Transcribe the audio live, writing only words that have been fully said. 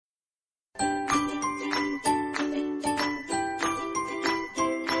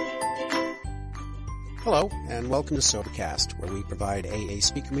Hello, and welcome to Sobercast, where we provide AA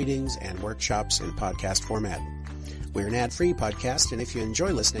speaker meetings and workshops in podcast format. We're an ad-free podcast, and if you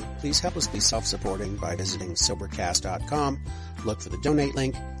enjoy listening, please help us be self-supporting by visiting Sobercast.com, look for the donate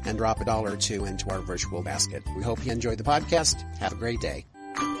link, and drop $1 or $2 into our virtual basket. We hope you enjoy the podcast. Have a great day.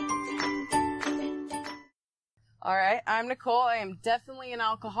 All right, I'm Nicole. I am definitely an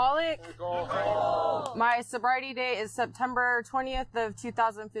alcoholic. Nicole. My sobriety date is September 20th of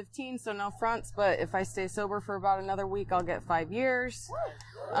 2015, so no fronts, but if I stay sober for about another week, I'll get 5 years.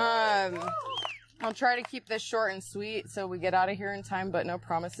 I'll try to keep this short and sweet so we get out of here in time, but no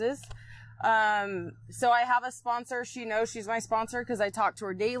promises. So I have a sponsor. She knows she's my sponsor because I talk to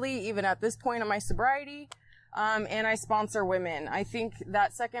her daily, even at this point of my sobriety. And I sponsor women. I think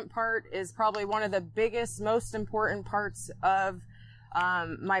that second part is probably one of the biggest, most important parts of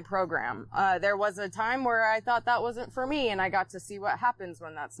my program. There was a time where I thought that wasn't for me, and I got to see what happens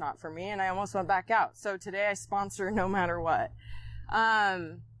when that's not for me, and I almost went back out. So today I sponsor no matter what.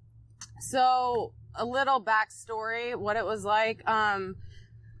 So a little backstory, what it was like. I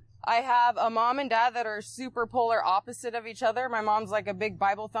have a mom and dad that are super polar opposite of each other. My mom's like a big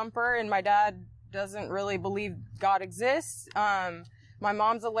Bible thumper, and my dad doesn't really believe God exists. My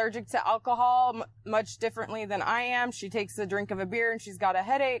mom's allergic to alcohol much differently than I am. She takes a drink of a beer and she's got a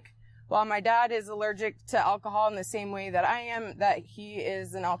headache, while my dad is allergic to alcohol in the same way that I am, that he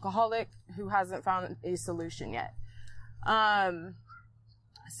is an alcoholic who hasn't found a solution yet.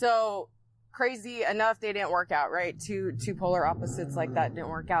 So crazy enough, they didn't work out, right? Two polar opposites like that didn't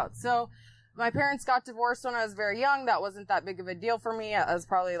work out. So my parents got divorced when I was very young. That wasn't that big of a deal for me. It was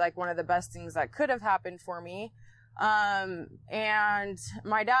probably like one of the best things that could have happened for me. And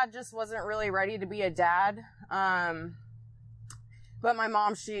my dad just wasn't really ready to be a dad. But my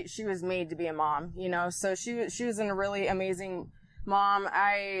mom, she was made to be a mom, you know, so she was a really amazing mom.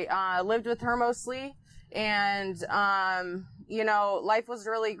 I lived with her mostly, and you know, life was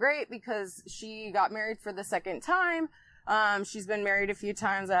really great because she got married for the second time. She's been married a few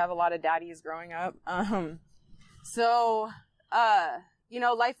times. I have a lot of daddies growing up. You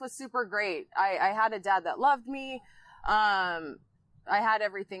know, life was super great. I had a dad that loved me. I had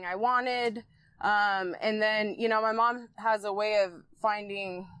everything I wanted. And then, you know, my mom has a way of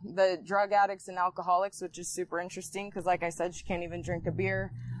finding the drug addicts and alcoholics, which is super interesting because, like I said, she can't even drink a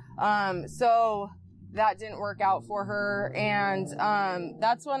beer. So that didn't work out for her. And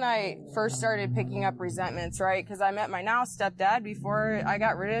that's when I first started picking up resentments, right? Because I met my now stepdad before I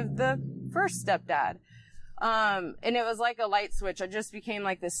got rid of the first stepdad. And it was like a light switch. I just became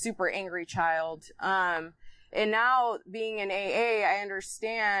like this super angry child. And now being in AA, I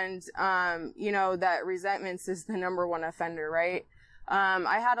understand, you know, that resentments is the number one offender, right?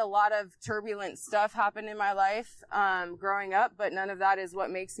 I had a lot of turbulent stuff happen in my life growing up, but none of that is what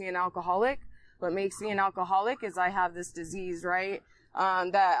makes me an alcoholic. What makes me an alcoholic is I have this disease, right?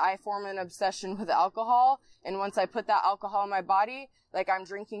 That I form an obsession with alcohol. And once I put that alcohol in my body, like I'm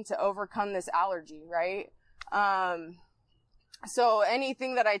drinking to overcome this allergy, right? So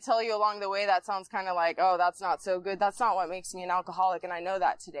anything that I tell you along the way that sounds kind of like, oh, that's not so good. That's not what makes me an alcoholic. And I know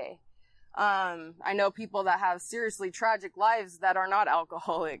that today. I know people that have seriously tragic lives that are not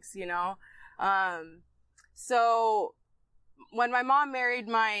alcoholics, you know? So when my mom married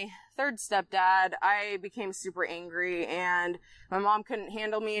my third stepdad, I became super angry, and my mom couldn't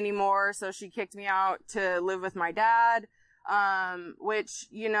handle me anymore, so she kicked me out to live with my dad, which,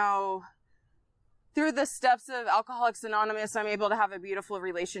 you know, through the steps of Alcoholics Anonymous, I'm able to have a beautiful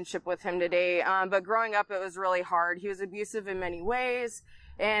relationship with him today. But growing up, it was really hard. He was abusive in many ways,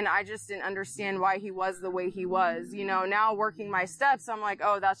 and I just didn't understand why he was the way he was. You know, now working my steps, I'm like,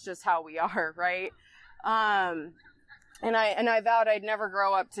 oh, that's just how we are, right? And I vowed I'd never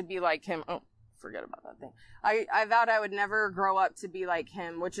grow up to be like him. Oh, forget about that thing. I vowed I would never grow up to be like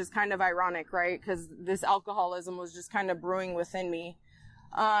him, which is kind of ironic, right? Because this alcoholism was just kind of brewing within me.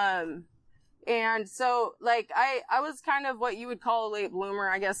 And so, like, I was kind of what you would call a late bloomer.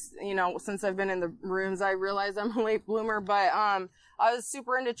 I guess, you know, since I've been in the rooms, I realize I'm a late bloomer. But I was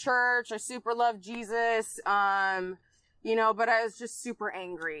super into church. I super loved Jesus. You know, but I was just super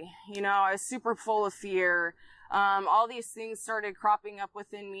angry. You know, I was super full of fear. All these things started cropping up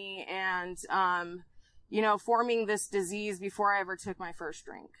within me and, you know, forming this disease before I ever took my first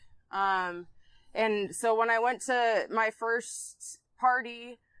drink. And so when I went to my first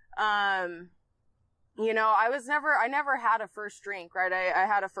party, you know, I never had a first drink, right? I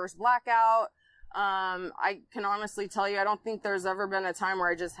had a first blackout. I can honestly tell you, I don't think there's ever been a time where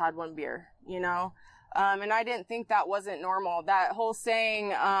I just had one beer, you know? And I didn't think that wasn't normal. That whole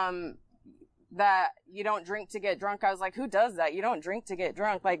saying, that you don't drink to get drunk. I was like, who does that? You don't drink to get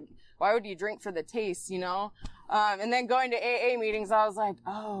drunk. Like, why would you drink for the taste, you know? And then going to AA meetings, I was like,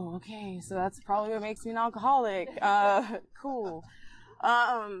 oh, okay, so that's probably what makes me an alcoholic. Cool.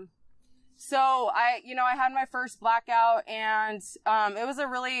 So I had my first blackout, and it was a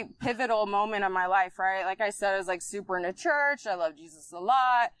really pivotal moment of my life, right? Like I said, I was like super into church. I love Jesus a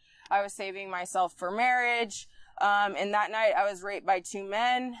lot. I was saving myself for marriage. And that night I was raped by 2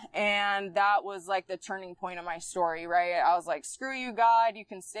 men, and that was like the turning point of my story, right? I was like, screw you, God, you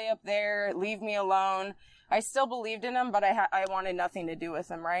can stay up there, leave me alone. I still believed in him, but I wanted nothing to do with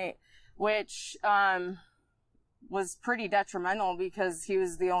him, right? Which, was pretty detrimental because he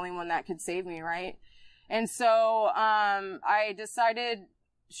was the only one that could save me, right? And so, I decided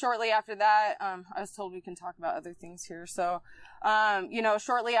shortly after that, I was told we can talk about other things here. So,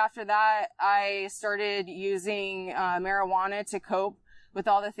 shortly after that, I started using marijuana to cope with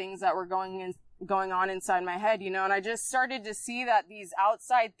all the things that were going on inside my head, and I just started to see that these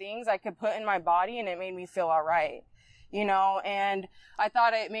outside things I could put in my body and it made me feel all right, and I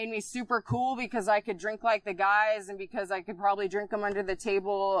thought it made me super cool because I could drink like the guys, and because I could probably drink them under the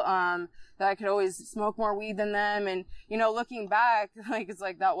table, that I could always smoke more weed than them. And, looking back, like, it's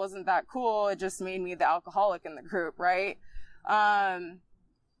like, that wasn't that cool. It just made me the alcoholic in the group, right? So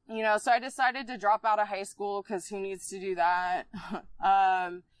I decided to drop out of high school because who needs to do that?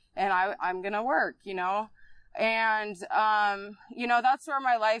 And I'm gonna work, and, that's where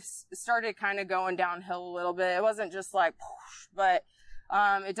my life started kind of going downhill a little bit. It wasn't just like, but,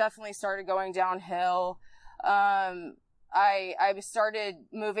 it definitely started going downhill. I started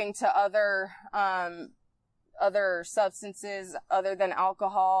moving to other substances other than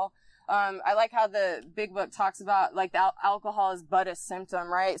alcohol. I like how the big book talks about, like, alcohol is but a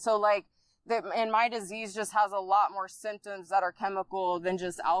symptom, right? So, like, and my disease just has a lot more symptoms that are chemical than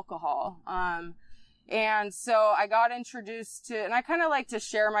just alcohol. And so I got introduced to, and I kind of like to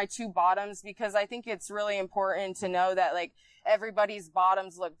share my 2 bottoms because I think it's really important to know that, like, everybody's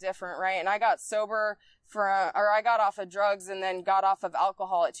bottoms look different, right? And I got sober I got off of drugs and then got off of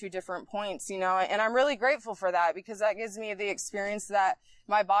alcohol at 2 different points, and I'm really grateful for that because that gives me the experience that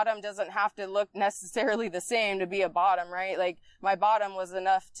my bottom doesn't have to look necessarily the same to be a bottom, right? Like, my bottom was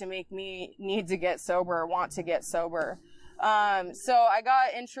enough to make me need to get sober or want to get sober. So I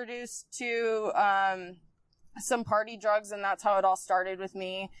got introduced to, some party drugs, and that's how it all started with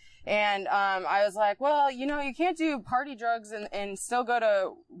me. And, I was like, well, you can't do party drugs and still go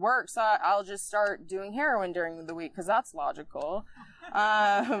to work. So I'll just start doing heroin during the week, cause that's logical.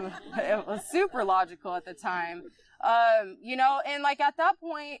 It was super logical at the time. And like at that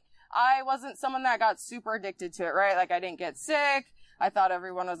point, I wasn't someone that got super addicted to it, right? Like, I didn't get sick. I thought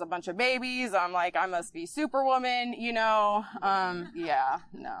everyone was a bunch of babies. I'm like, I must be Superwoman, yeah,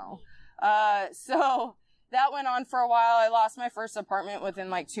 no. So that went on for a while. I lost my first apartment within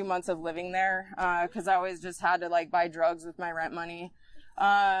like 2 months of living there, cause I always just had to like buy drugs with my rent money.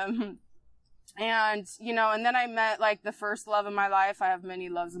 And then I met like the first love of my life. I have many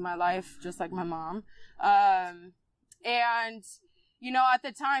loves in my life, just like my mom. At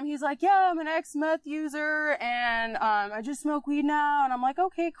the time he's like, yeah, I'm an ex-meth user and, I just smoke weed now. And I'm like,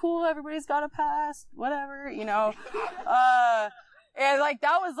 okay, cool. Everybody's got a past, whatever, and like,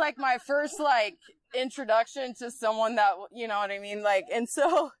 that was like my first like introduction to someone that, you know what I mean? Like, and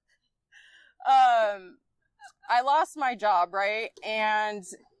so, I lost my job, right? And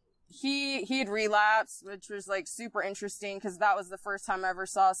he'd relapsed, which was like super interesting because that was the first time I ever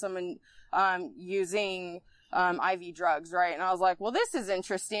saw someone, using, IV drugs, right? And I was like, well, this is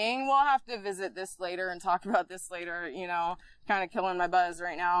interesting. We'll have to visit this later and talk about this later, kind of killing my buzz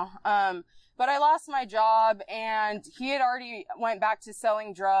right now. But I lost my job and he had already went back to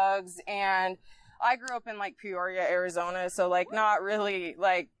selling drugs, and I grew up in like Peoria, Arizona. So like not really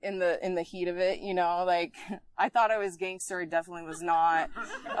like in the heat of it, like I thought I was gangster. I definitely was not.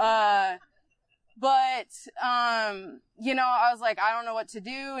 But, I was like, I don't know what to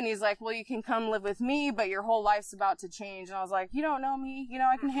do. And he's like, well, you can come live with me, but your whole life's about to change. And I was like, you don't know me.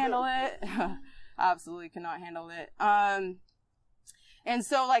 I can handle it. Absolutely cannot handle it. And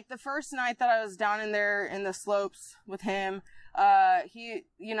so like the first night that I was down in there in the slopes with him, I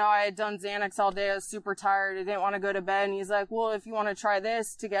had done Xanax all day. I was super tired. I didn't want to go to bed. And he's like, well, if you want to try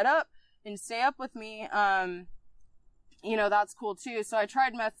this to get up and stay up with me, that's cool too. So I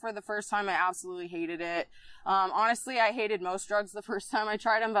tried meth for the first time. I absolutely hated it. Honestly, I hated most drugs the first time I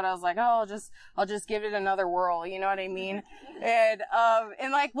tried them, but I was like, oh, I'll just give it another whirl. You know what I mean? And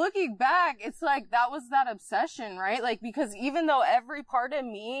like looking back, it's like that was that obsession, right? Like, because even though every part of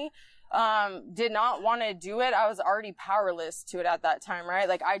me, did not want to do it. I was already powerless to it at that time, right?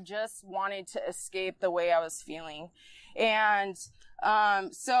 Like, I just wanted to escape the way I was feeling. And,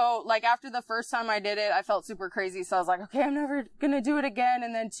 so like after the first time I did it, I felt super crazy. So I was like, okay, I'm never going to do it again.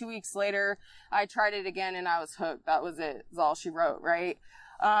 And then 2 weeks later, I tried it again and I was hooked. That was it. That's all she wrote, right?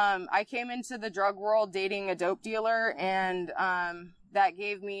 I came into the drug world dating a dope dealer, and, that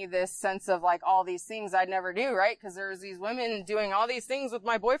gave me this sense of like all these things I'd never do, right? Cause there's these women doing all these things with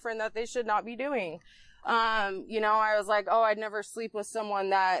my boyfriend that they should not be doing. You know, I was like, oh, I'd never sleep with someone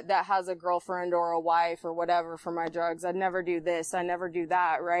that has a girlfriend or a wife or whatever for my drugs. I'd never do this. I never do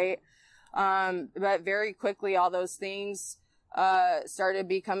that. Right. But very quickly, all those things, started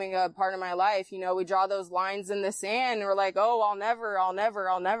becoming a part of my life. You know, we draw those lines in the sand and we're like, oh, I'll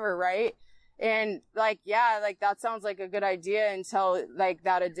never. Right. And like, yeah, like that sounds like a good idea until like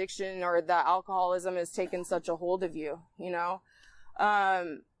that addiction or that alcoholism has taken such a hold of you, you know?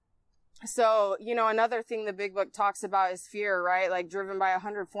 So, you know, another thing the big book talks about is fear, right? Like driven by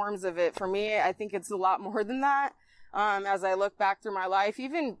 100 forms of it. For me, I think it's a lot more than that. As I look back through my life,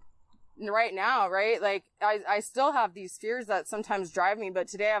 even right now, right? Like I still have these fears that sometimes drive me, but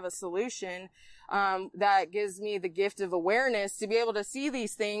today I have a solution that gives me the gift of awareness to be able to see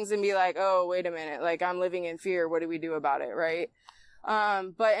these things and be like, oh, wait a minute, like I'm living in fear. What do we do about it? Right.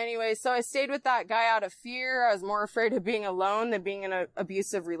 But anyway, so I stayed with that guy out of fear. I was more afraid of being alone than being in an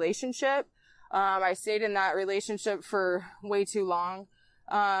abusive relationship. I stayed in that relationship for way too long.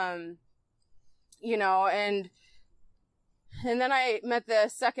 You know, and then I met the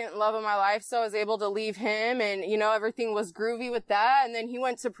second love of my life. So I was able to leave him and, you know, everything was groovy with that. And then he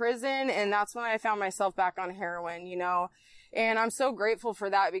went to prison and that's when I found myself back on heroin, you know, and I'm so grateful for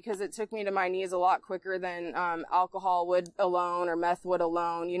that because it took me to my knees a lot quicker than, alcohol would alone or meth would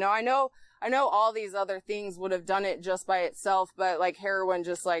alone. You know, I know all these other things would have done it just by itself, but like heroin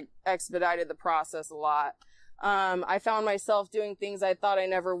just like expedited the process a lot. I found myself doing things I thought I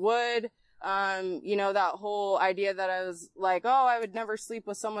never would. You know, that whole idea that I was like, oh, I would never sleep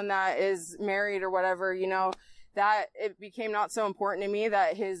with someone that is married or whatever, you know, that it became not so important to me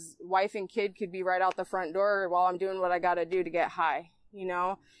that his wife and kid could be right out the front door while I'm doing what I got to do to get high, you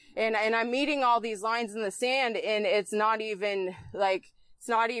know, and I'm meeting all these lines in the sand and it's not even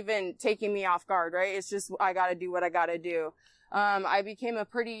taking me off guard, right? It's just, I got to do what I got to do. I became a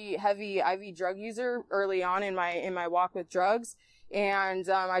pretty heavy IV drug user early on in my walk with drugs. And,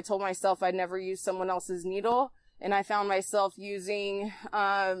 I told myself I'd never use someone else's needle. And I found myself using,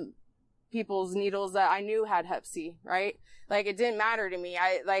 people's needles that I knew had Hep C, right? Like it didn't matter to me.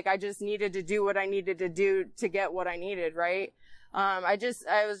 I just needed to do what I needed to do to get what I needed, right? I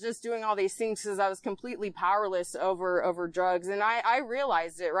was just doing all these things because I was completely powerless over drugs. And I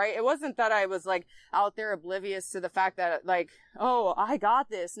realized it, right? It wasn't that I was like out there oblivious to the fact that like, oh, I got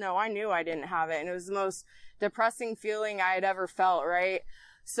this. No, I knew I didn't have it. And it was the most depressing feeling I had ever felt, right?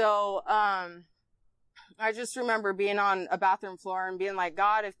 So, I just remember being on a bathroom floor and being like,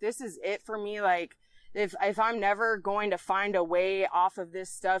 God, if this is it for me, like, if I'm never going to find a way off of this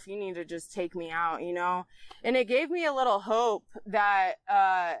stuff, you need to just take me out, you know? And it gave me a little hope that,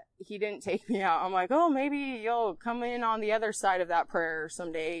 he didn't take me out. I'm like, oh, maybe you'll come in on the other side of that prayer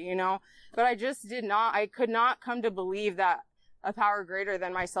someday, you know? But I just I could not come to believe that a power greater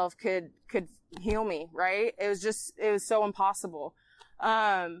than myself could heal me, right? It was so impossible.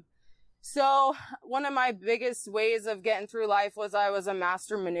 So one of my biggest ways of getting through life was I was a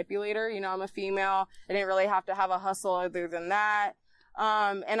master manipulator. You know, I'm a female. I didn't really have to have a hustle other than that.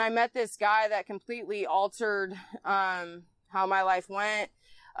 And I met this guy that completely altered, how my life went.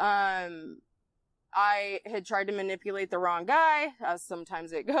 I had tried to manipulate the wrong guy, as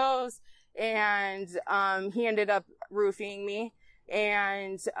sometimes it goes. And, he ended up roofing me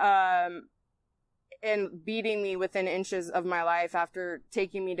and beating me within inches of my life after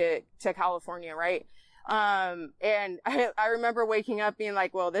taking me to California, right? And I remember waking up being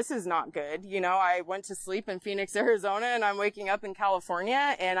like, well, this is not good. You know, I went to sleep in Phoenix, Arizona, and I'm waking up in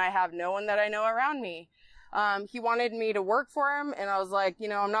California, and I have no one that I know around me. He wanted me to work for him, and I was like, you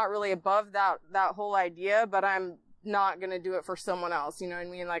know, I'm not really above that whole idea, but I'm not gonna do it for someone else. You know what I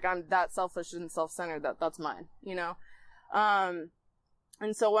mean? Like, I'm that selfish and self-centered that's mine, you know?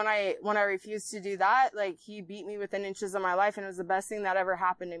 And so when I refused to do that, like, he beat me within inches of my life, and it was the best thing that ever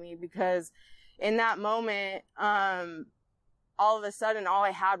happened to me, because in that moment, all of a sudden, all I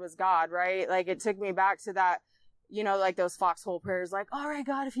had was God, right? Like, it took me back to that, you know, like those foxhole prayers, like, all right,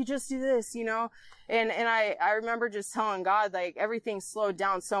 God, if you just do this, you know, and I remember just telling God, like, everything slowed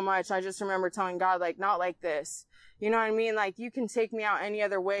down so much. I just remember telling God, like, not like this. You know what I mean? Like, you can take me out any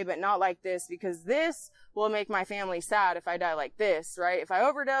other way, but not like this, because this will make my family sad if I die like this, right? If I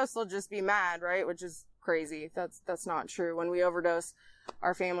overdose, they'll just be mad, right? Which is crazy. That's not true. When we overdose,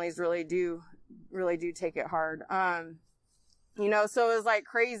 our families really do take it hard. You know, so it was like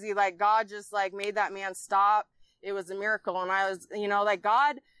crazy. Like, God just like made that man stop. It was a miracle. And I was, you know, like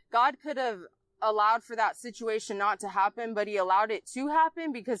God could have allowed for that situation not to happen, but he allowed it to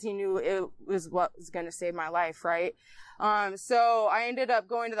happen because he knew it was what was going to save my life, right? So I ended up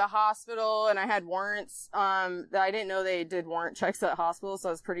going to the hospital, and I had warrants, that I didn't know they did warrant checks at hospitals, so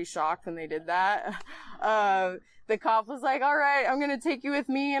I was pretty shocked when they did that. The cop was like, all right, I'm going to take you with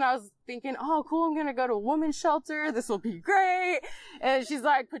me. And I was thinking, oh, cool, I'm going to go to a women's shelter. This will be great. And she's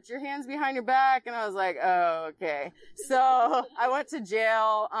like, put your hands behind your back. And I was like, oh, okay. So I went to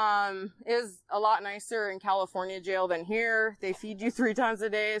jail. It was a lot nicer in California jail than here. They feed you 3 times a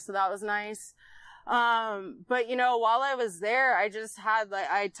day. So that was nice. But you know, while I was there, I just had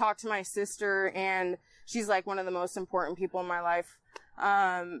I talked to my sister, and she's like one of the most important people in my life.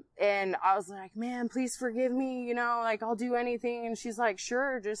 And I was like, man, please forgive me, you know, like, I'll do anything. And she's like,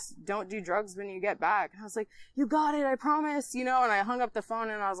 sure, just don't do drugs when you get back. And I was like, you got it, I promise, you know. And I hung up the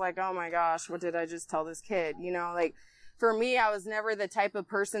phone, and I was like, oh my gosh, what did I just tell this kid? You know, like, for me, I was never the type of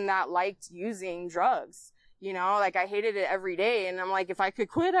person that liked using drugs, you know, like, I hated it every day. And I'm like, if I could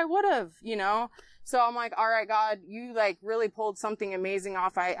quit, I would have, you know. So I'm like, all right, God, you like really pulled something amazing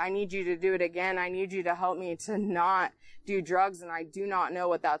off. I need you to do it again. I need you to help me to not do drugs. And I do not know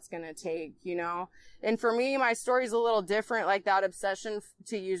what that's going to take, you know? And for me, my story's a little different. Like, that obsession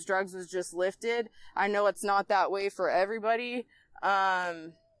to use drugs was just lifted. I know it's not that way for everybody.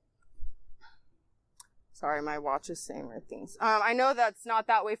 Sorry, my watch is saying weird things. I know that's not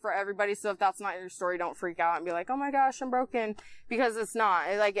that way for everybody. So if that's not your story, don't freak out and be like, oh my gosh, I'm broken, because it's not.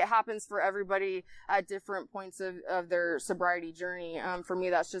 It happens for everybody at different points of their sobriety journey. For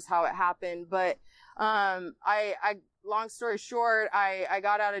me, that's just how it happened. But, long story short, I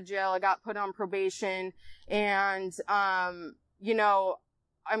got out of jail. I got put on probation, and, you know,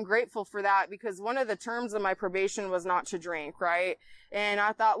 I'm grateful for that, because one of the terms of my probation was not to drink, right? And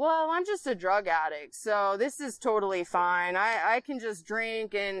I thought, well, I'm just a drug addict, so this is totally fine. I can just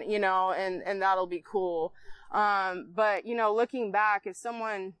drink, and, you know, and that'll be cool. But, you know, looking back, if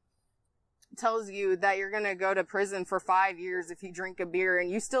someone tells you that you're going to go to prison for 5 years if you drink a beer,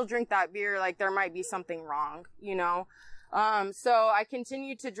 and you still drink that beer, like, there might be something wrong, you know? So I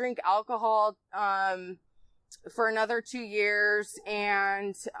continued to drink alcohol, for another 2 years.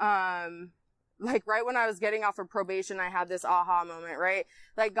 And, like, right when I was getting off of probation, I had this aha moment, right?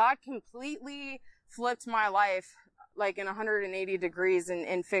 Like, God completely flipped my life, like, in 180 degrees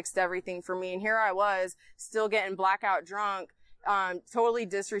and fixed everything for me. And here I was, still getting blackout drunk, totally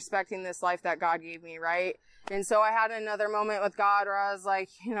disrespecting this life that God gave me, right? And so I had another moment with God where I was like,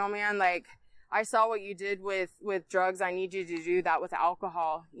 you know, man, like, I saw what you did with drugs. I need you to do that with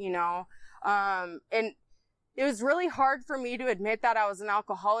alcohol, you know? And it was really hard for me to admit that I was an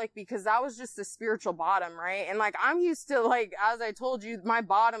alcoholic, because that was just the spiritual bottom, right? And like, I'm used to, like, as I told you, my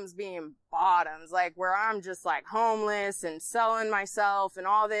bottoms being bottoms, like, where I'm just like homeless and selling myself and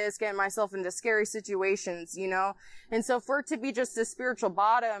all this, getting myself into scary situations, you know? And so for it to be just a spiritual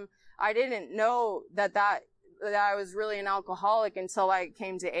bottom, I didn't know that I was really an alcoholic until I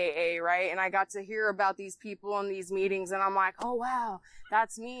came to AA, right? And I got to hear about these people in these meetings, and I'm like, oh wow,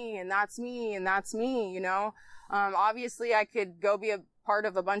 that's me, and that's me, and that's me, you know? Obviously I could go be a part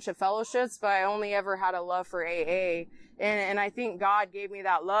of a bunch of fellowships, but I only ever had a love for AA. And I think God gave me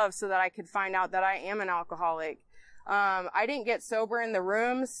that love so that I could find out that I am an alcoholic. I didn't get sober in the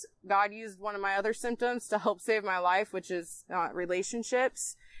rooms. God used one of my other symptoms to help save my life, which is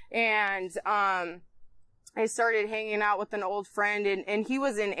relationships. And, I started hanging out with an old friend, and he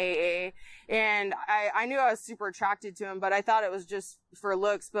was in AA, and I knew I was super attracted to him, but I thought it was just for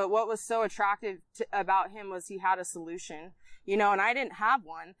looks. But what was so attractive about him was he had a solution, you know, and I didn't have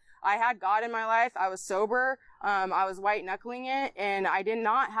one. I had God in my life. I was sober. I was white knuckling it, and I did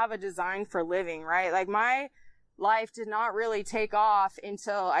not have a design for living, right? Like, my life did not really take off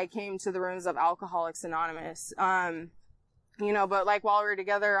until I came to the rooms of Alcoholics Anonymous. You know, but like, while we were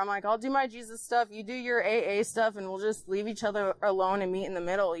together, I'm like, I'll do my Jesus stuff, you do your AA stuff, and we'll just leave each other alone and meet in the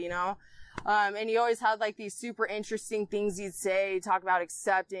middle, you know? And he always had like these super interesting things he'd say, talk about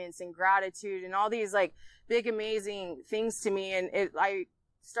acceptance and gratitude and all these like big, amazing things to me. And I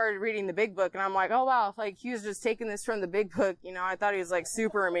started reading the big book, and I'm like, oh wow, like, he was just taking this from the big book, you know? I thought he was like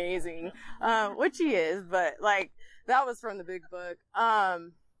super amazing, which he is, but like, that was from the big book.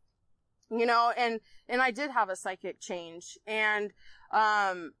 You know, and I did have a psychic change, and,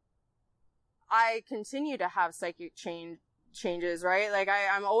 I continue to have psychic changes, right? Like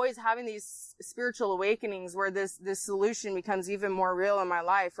I'm always having these spiritual awakenings where this solution becomes even more real in my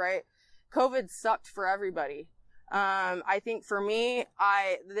life, right? COVID sucked for everybody. I think for me,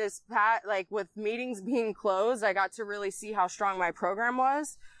 like with meetings being closed, I got to really see how strong my program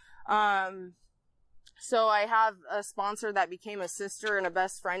was. So I have a sponsor that became a sister and a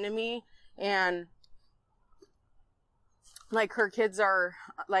best friend to me, and like her kids are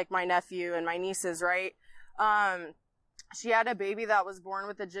like my nephew and my nieces, right? She had a baby that was born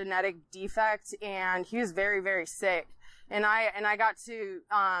with a genetic defect, and he was very, very sick. And I got to,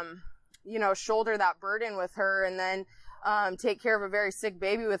 you know, shoulder that burden with her, and then, take care of a very sick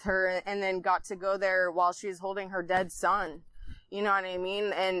baby with her, and then got to go there while she was holding her dead son. You know what I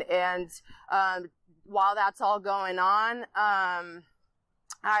mean? And while that's all going on,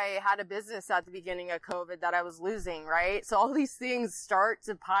 I had a business at the beginning of COVID that I was losing, right? So all these things start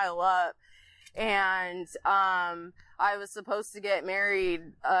to pile up. And, I was supposed to get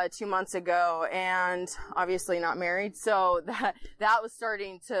married, 2 months ago, and obviously not married. So that was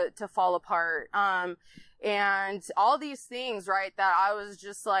starting to fall apart. And all these things, right, that I was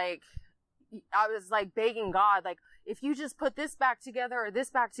like begging God, like, if you just put this back together or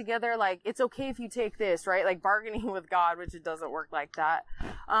this back together, like, it's okay if you take this, right? Like bargaining with God, which it doesn't work like that.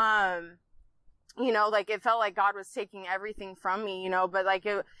 You know, like it felt like God was taking everything from me, you know, but like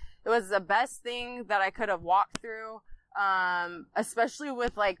it was the best thing that I could have walked through. Especially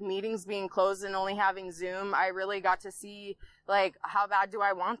with like meetings being closed and only having Zoom, I really got to see like, how bad do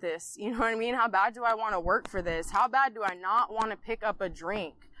I want this? You know what I mean? How bad do I want to work for this? How bad do I not want to pick up a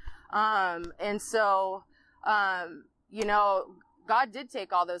drink? And so, you know, God did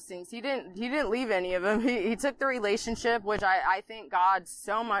take all those things. He didn't leave any of them. He took the relationship, which I thank God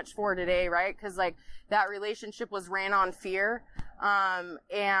so much for today, right? Cause like that relationship was ran on fear. I've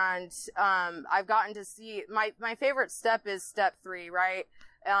gotten to see my favorite step is step 3, right?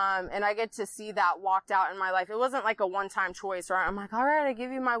 And I get to see that walked out in my life. It wasn't like a one-time choice, right? I'm like, all right, I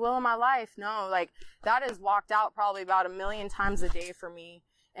give you my will in my life. No, like that is walked out probably about 1 million times a day for me.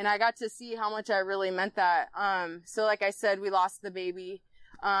 And I got to see how much I really meant that. So like I said, we lost the baby.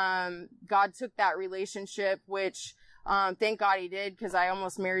 God took that relationship, which, thank God he did, because I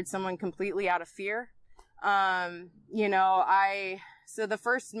almost married someone completely out of fear. You know, so the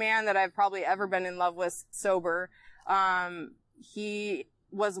first man that I've probably ever been in love with sober, he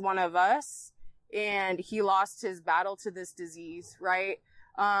was one of us, and he lost his battle to this disease, right?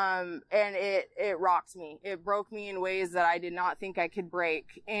 And it rocked me. It broke me in ways that I did not think I could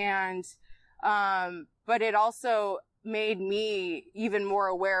break. And, but it also made me even more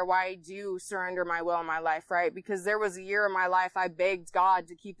aware why I do surrender my will in my life, right? Because there was a year in my life I begged God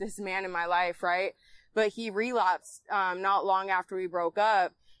to keep this man in my life, right? But he relapsed, not long after we broke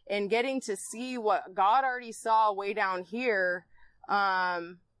up, and getting to see what God already saw way down here,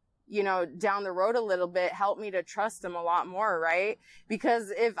 you know, down the road a little bit helped me to trust him a lot more, right?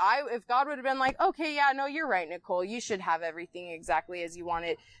 Because if God would have been like, okay, yeah, no, you're right, Nicole, you should have everything exactly as you want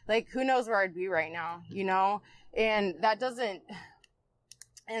it. Like, who knows where I'd be right now, you know? And that's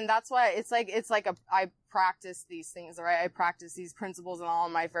why it's like I practice these things, right? I practice these principles in all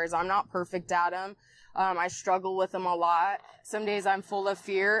of my affairs. I'm not perfect at them. I struggle with them a lot. Some days I'm full of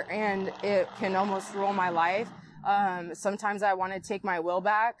fear and it can almost rule my life. Sometimes I want to take my will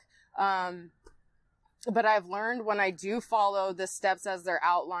back. But I've learned when I do follow the steps as they're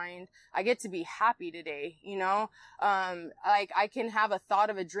outlined, I get to be happy today, you know? Like I can have a thought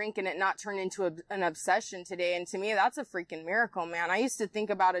of a drink and it not turn into an obsession today. And to me, that's a freaking miracle, man. I used to think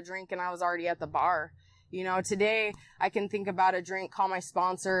about a drink and I was already at the bar. You know, today I can think about a drink, call my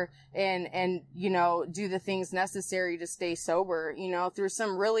sponsor and, you know, do the things necessary to stay sober, you know, through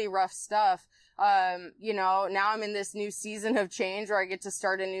some really rough stuff. You know, now I'm in this new season of change where I get to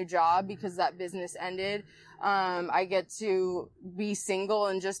start a new job because that business ended. I get to be single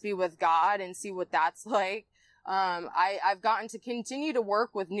and just be with God and see what that's like. I've gotten to continue to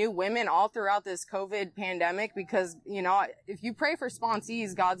work with new women all throughout this COVID pandemic because, you know, if you pray for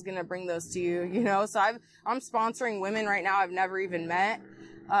sponsees, God's going to bring those to you, you know? So I'm sponsoring women right now I've never even met,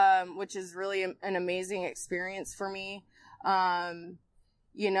 which is really an amazing experience for me.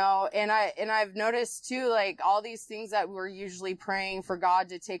 You know, and I've noticed too, like all these things that we're usually praying for God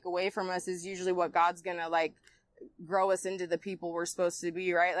to take away from us is usually what God's gonna like grow us into the people we're supposed to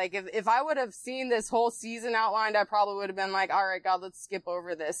be, right? Like if I would have seen this whole season outlined, I probably would have been like, all right, God, let's skip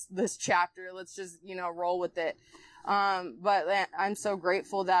over this chapter. Let's just, roll with it. But I'm so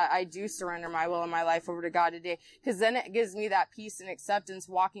grateful that I do surrender my will and my life over to God today, because then it gives me that peace and acceptance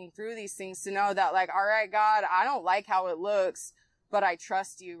walking through these things, to know that, like, all right, God, I don't like how it looks, but I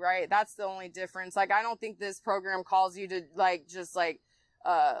trust you, right? That's the only difference. Like, I don't think this program calls you to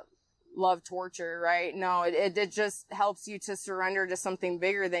love torture, right? No, it just helps you to surrender to something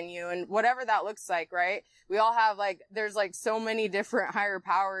bigger than you, and whatever that looks like, right? We all have, there's so many different higher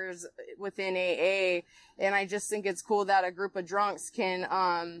powers within AA, and I just think it's cool that a group of drunks can,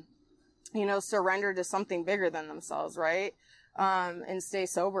 surrender to something bigger than themselves, right? And stay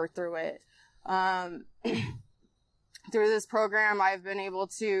sober through it. Through this program, I've been able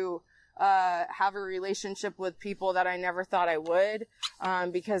to have a relationship with people that I never thought I would,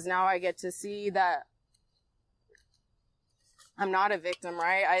 because now I get to see that I'm not a victim,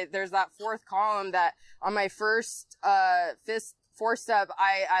 right? There's that fourth column that on my first fourth step,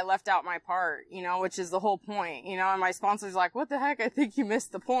 I left out my part, which is the whole point, and my sponsor's like, what the heck? I think you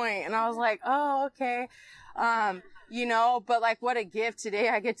missed the point. And I was like, oh, okay. But what a gift today.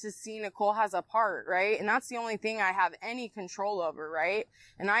 I get to see Nicole has a part, right? And that's the only thing I have any control over, right?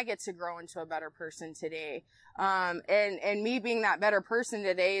 And I get to grow into a better person today. And me being that better person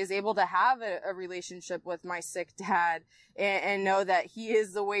today is able to have a relationship with my sick dad and know that he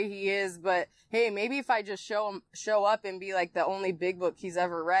is the way he is. But hey, maybe if I just show up and be the only big book he's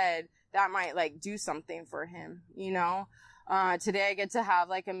ever read, that might do something for him, Today I get to have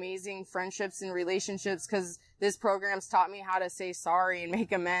amazing friendships and relationships because this program's taught me how to say sorry and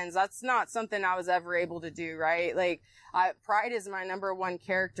make amends. That's not something I was ever able to do, right? Pride is my number one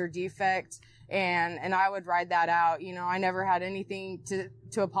character defect, and I would ride that out. I never had anything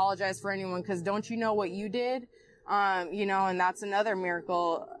to apologize for anyone, because don't you know what you did? And that's another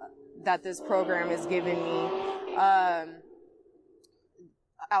miracle that this program has given me.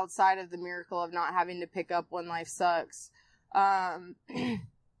 Outside of the miracle of not having to pick up when life sucks. I'm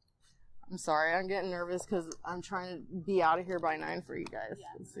sorry, I'm getting nervous because I'm trying to be out of here by 9 for you guys. Yeah.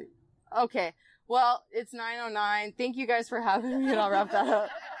 Let's see. Okay, well, it's 9:09. Thank you guys for having me, and I'll wrap that up.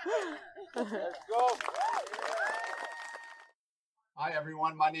 Let's go. Hi,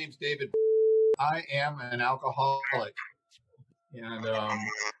 everyone. My name's David. I am an alcoholic, and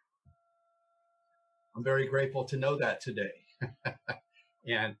I'm very grateful to know that today.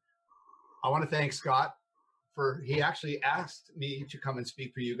 And I want to thank Scott he actually asked me to come and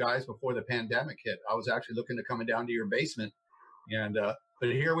speak for you guys before the pandemic hit. I was actually looking to coming down to your basement, and but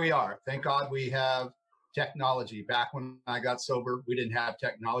here we are. Thank God we have technology. Back when I got sober, we didn't have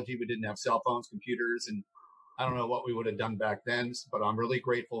technology. We didn't have cell phones, computers, and I don't know what we would have done back then, but I'm really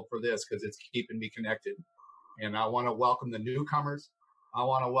grateful for this because it's keeping me connected. And I want to welcome the newcomers. I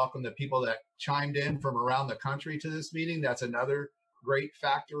want to welcome the people that chimed in from around the country to this meeting. That's another great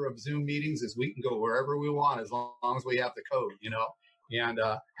factor of Zoom meetings, is we can go wherever we want as long as we have the code, and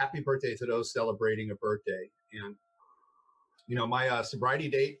happy birthday to those celebrating a birthday. And my sobriety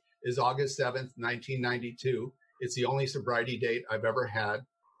date is August 7th, 1992. It's the only sobriety date I've ever had.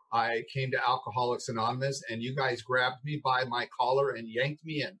 I came to Alcoholics Anonymous, and you guys grabbed me by my collar and yanked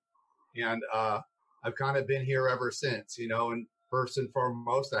me in, and I've kind of been here ever since, and first and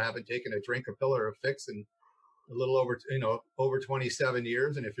foremost, I haven't taken a drink, a pill, or a fix in a little over 27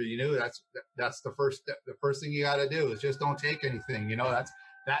 years. And if you're new, that's the first thing you got to do is just don't take anything.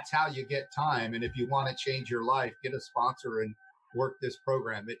 That's how you get time. And if you want to change your life, get a sponsor and work this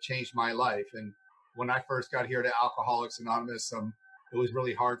program. It changed my life. And when I first got here to Alcoholics Anonymous, it was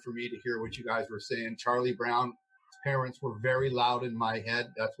really hard for me to hear what you guys were saying. Charlie Brown's parents were very loud in my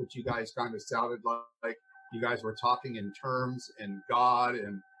head. That's what you guys kind of sounded like. You guys were talking in terms and God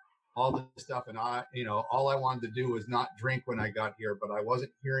and all this stuff. And all I wanted to do was not drink when I got here, but I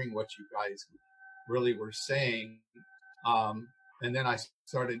wasn't hearing what you guys really were saying. And then I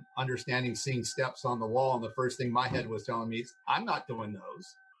started understanding, seeing steps on the wall. And the first thing my head was telling me is, I'm not doing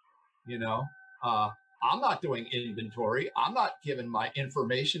those, I'm not doing inventory. I'm not giving my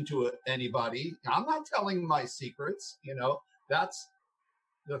information to anybody. I'm not telling my secrets, that's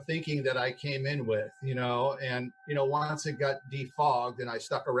the thinking that I came in with, and, once it got defogged and I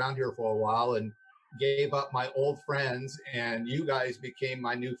stuck around here for a while and gave up my old friends and you guys became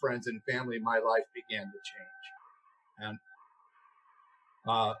my new friends and family, my life began to change. And,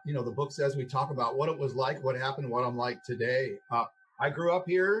 the book says we talk about what it was like, what happened, what I'm like today. I grew up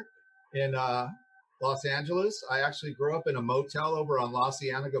here in Los Angeles. I actually grew up in a motel over on La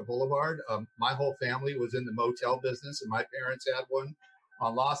Cienega Boulevard. My whole family was in the motel business, and my parents had one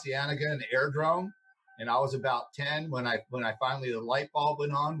on La Cienega and Airdrome. And I was about 10 when I finally the light bulb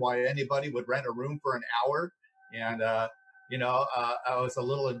went on why anybody would rent a room for an hour. And, I was a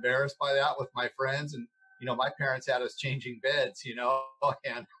little embarrassed by that with my friends. And, my parents had us changing beds, and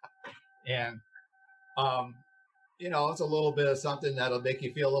it's a little bit of something that'll make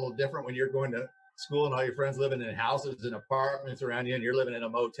you feel a little different when you're going to school and all your friends living in houses and apartments around you and you're living in a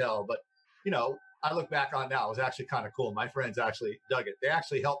motel. But, I look back on now, it was actually kind of cool. My friends actually dug it. They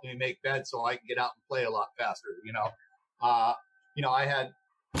actually helped me make beds so I can get out and play a lot faster, I had,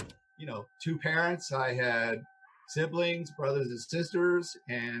 two parents, I had siblings, brothers and sisters,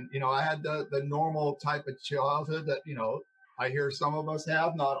 and, I had the normal type of childhood that, I hear some of us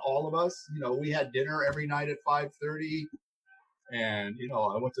have, not all of us. We had dinner every night at 5:30, and,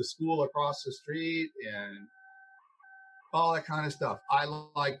 I went to school across the street and all that kind of stuff. I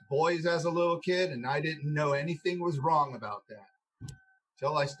liked boys as a little kid, and I didn't know anything was wrong about that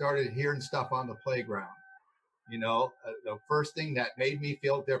until I started hearing stuff on the playground. The first thing that made me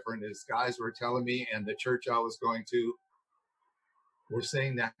feel different is guys were telling me, and the church I was going to were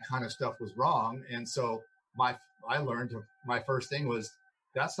saying that kind of stuff was wrong. And so I learned my first thing was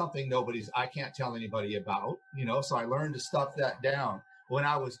that's something I can't tell anybody about, so I learned to stuff that down. When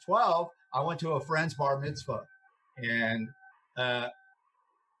I was 12, I went to a friend's bar mitzvah, and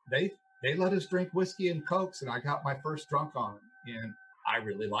they let us drink whiskey and Cokes, and I got my first drunk on them, and I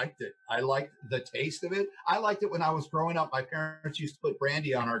really liked it. I liked the taste of it. I liked it when I was growing up. My parents used to put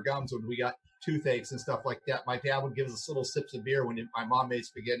brandy on our gums when we got toothaches and stuff like that. My dad would give us little sips of beer when my mom made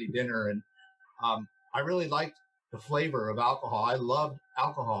spaghetti dinner, and I really liked the flavor of alcohol. I loved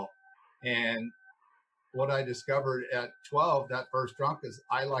alcohol, and what I discovered at 12, that first drunk, is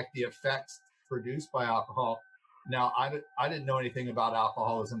I like the effects produced by alcohol. Now, I didn't know anything about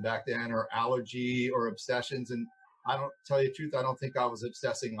alcoholism back then, or allergy or obsessions. And I don't tell you the truth, I don't think I was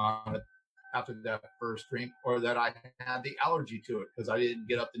obsessing on it after that first drink, or that I had the allergy to it, because I didn't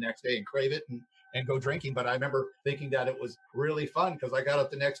get up the next day and crave it and go drinking. But I remember thinking that it was really fun, because I got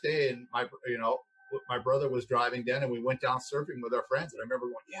up the next day and my brother was driving then, and we went down surfing with our friends. And I remember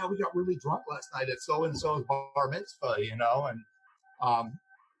going, yeah, we got really drunk last night at so-and-so's bar mitzvah, and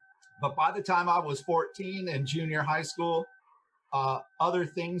but by the time I was 14 in junior high school, other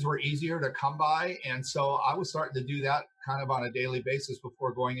things were easier to come by. And so I was starting to do that kind of on a daily basis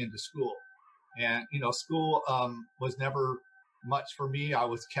before going into school. And, school was never much for me. I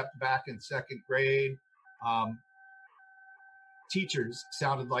was kept back in second grade. Teachers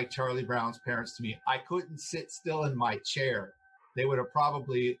sounded like Charlie Brown's parents to me. I couldn't sit still in my chair. They would have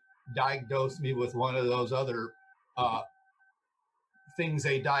probably diagnosed me with one of those other things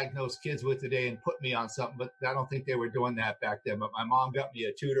they diagnose kids with today and put me on something, but I don't think they were doing that back then. But my mom got me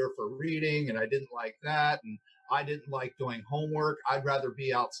a tutor for reading, and I didn't like that. And I didn't like doing homework. I'd rather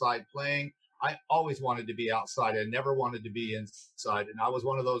be outside playing. I always wanted to be outside. I never wanted to be inside. And I was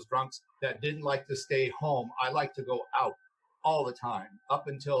one of those drunks that didn't like to stay home. I liked to go out all the time up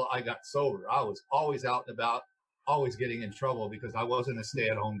until I got sober. I was always out and about, always getting in trouble because I wasn't a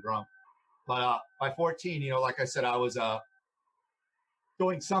stay-at-home drunk. But by 14, like I said, I was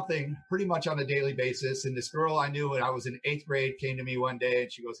doing something pretty much on a daily basis. And this girl I knew when I was in 8th grade came to me one day,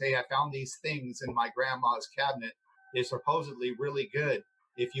 and she goes, hey, I found these things in my grandma's cabinet. They're supposedly really good.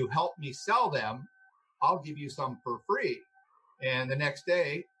 If you help me sell them, I'll give you some for free. And the next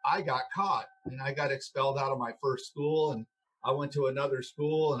day I got caught, and I got expelled out of my first school, and I went to another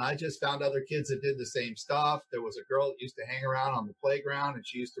school, and I just found other kids that did the same stuff. There was a girl that used to hang around on the playground, and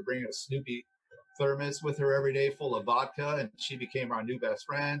she used to bring a Snoopy thermos with her every day full of vodka, and she became our new best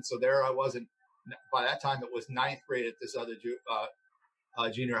friend. So there I was, and by that time it was 9th grade at this other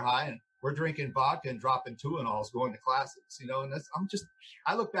junior high, and we're drinking vodka and dropping two-and-alls going to classes, and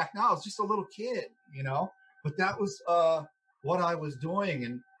I look back now, I was just a little kid, but that was what I was doing.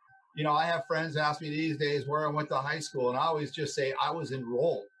 And I have friends ask me these days where I went to high school, and I always just say I was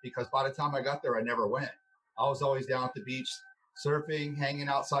enrolled, because by the time I got there, I never went. I was always down at the beach, surfing, hanging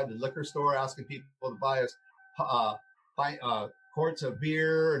outside the liquor store, asking people to buy us quarts of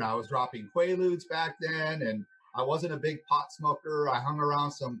beer, and I was dropping Quaaludes back then, and I wasn't a big pot smoker. I hung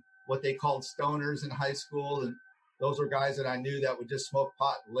around some what they called stoners in high school, and those were guys that I knew that would just smoke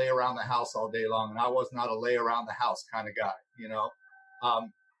pot and lay around the house all day long, and I was not a lay around the house kind of guy,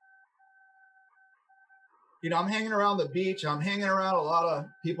 I'm hanging around the beach. I'm hanging around a lot of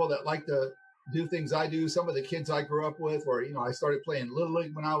people that like to do things I do. Some of the kids I grew up with, where, I started playing Little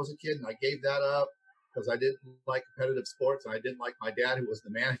League when I was a kid, and I gave that up because I didn't like competitive sports, and I didn't like my dad, who was the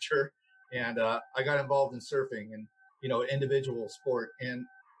manager. And I got involved in surfing and, individual sport. And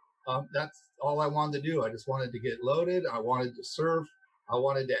that's all I wanted to do. I just wanted to get loaded. I wanted to surf. I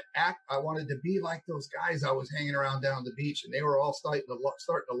wanted to act. I wanted to be like those guys I was hanging around down the beach, and they were all starting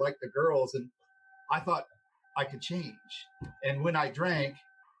to like the girls. And I thought I could change. And when I drank,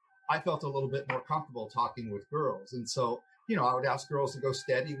 I felt a little bit more comfortable talking with girls. And so, I would ask girls to go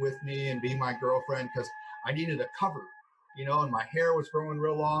steady with me and be my girlfriend because I needed a cover, and my hair was growing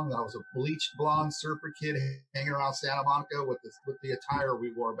real long. I was a bleached blonde surfer kid hanging around Santa Monica with the attire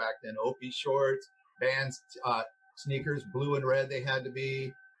we wore back then, Opie shorts, Vans, sneakers, blue and red they had to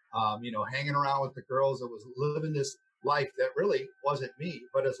be, hanging around with the girls. I was living this life that really wasn't me.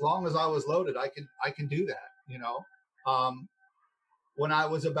 But as long as I was loaded, I can do that, When I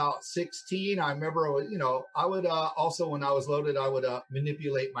was about 16, I remember, I would also, when I was loaded, I would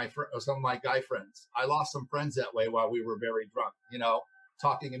manipulate some of my guy friends. I lost some friends that way while we were very drunk,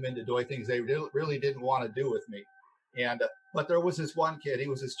 talking them into doing things they really didn't want to do with me. And but there was this one kid, he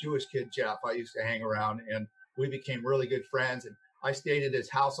was this Jewish kid, Jeff, I used to hang around, and we became really good friends. And I stayed at his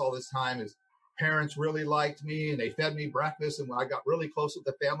house all this time. His parents really liked me, and they fed me breakfast, and I got really close with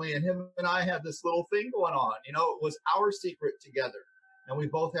the family, and him and I had this little thing going on. It was our secret together. And we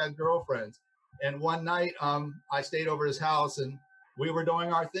both had girlfriends. And one night, I stayed over his house, and we were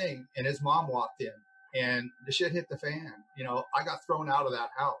doing our thing. And his mom walked in, and the shit hit the fan. I got thrown out of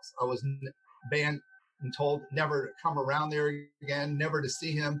that house. I was banned and told never to come around there again, never to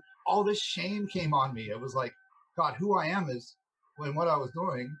see him. All this shame came on me. It was like, God, who I am is when what I was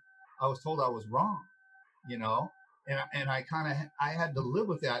doing, I was told I was wrong, and I had to live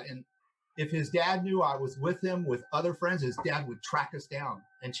with that. And if his dad knew I was with him with other friends, his dad would track us down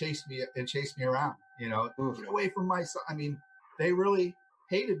and chase me around, get away from my son. I mean, they really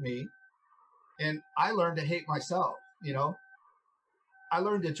hated me, and I learned to hate myself. I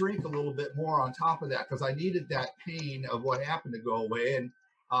learned to drink a little bit more on top of that because I needed that pain of what happened to go away. And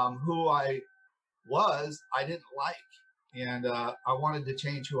who I was, I didn't like. And I wanted to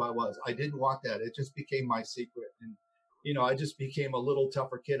change who I was. I didn't want that. It just became my secret. And I just became a little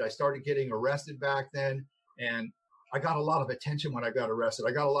tougher kid. I started getting arrested back then, and I got a lot of attention when I got arrested.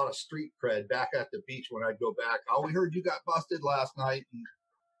 I got a lot of street cred back at the beach when I'd go back. Oh, we heard you got busted last night. And,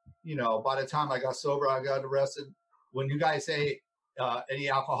 by the time I got sober, I got arrested. When you guys say any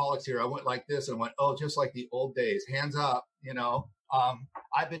alcoholics here, I went like this and went, oh, just like the old days, hands up,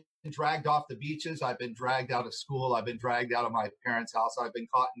 I've been dragged off the beaches. I've been dragged out of school. I've been dragged out of my parents' house. I've been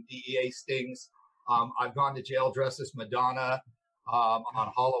caught in DEA stings. I've gone to jail dressed as Madonna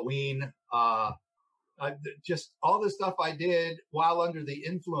on Halloween. Just all the stuff I did while under the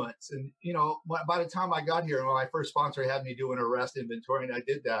influence. And, by the time I got here, when my first sponsor had me do an arrest inventory, and I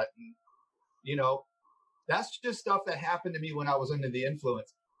did that. And, that's just stuff that happened to me when I was under the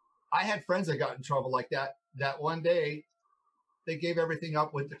influence. I had friends that got in trouble like that. That one day, they gave everything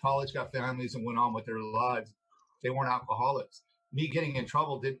up, went to college, got families, and went on with their lives. They weren't alcoholics. Me getting in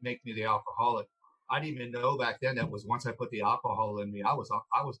trouble didn't make me the alcoholic. I didn't even know back then that was once I put the alcohol in me, I was on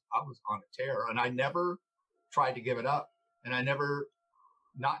a tear, and I never tried to give it up. And I never,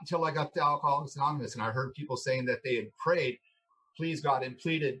 not until I got to Alcoholics Anonymous, and I heard people saying that they had prayed, please God, and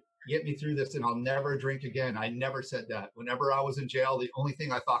pleaded, get me through this and I'll never drink again. I never said that. Whenever I was in jail, the only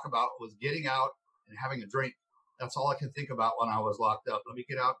thing I thought about was getting out and having a drink. That's all I could think about when I was locked up. Let me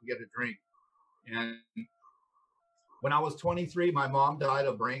get out and get a drink. And when I was 23, my mom died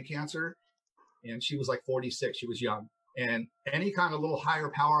of brain cancer, and she was like 46. She was young. And any kind of little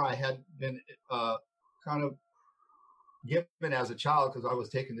higher power I had been kind of given as a child, because I was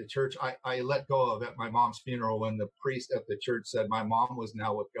taken to church, I let go of at my mom's funeral when the priest at the church said my mom was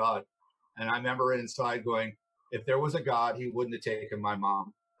now with God. And I remember inside going, if there was a God, he wouldn't have taken my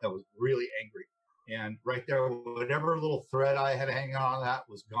mom. I was really angry. And right there, whatever little thread I had hanging on that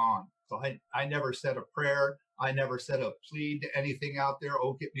was gone. So I never said a prayer. I never said a plead to anything out there.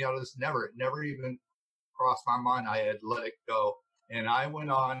 Oh, get me out of this. Never. It never even crossed my mind. I had let it go. And I went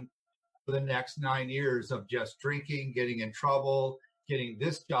on for the next 9 years of just drinking, getting in trouble, getting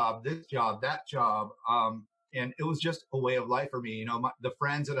this job, that job. And it was just a way of life for me. The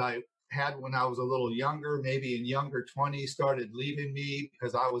friends that I had when I was a little younger, maybe in younger 20s, started leaving me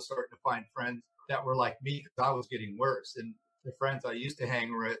because I was starting to find friends that were like me because I was getting worse. And the friends I used to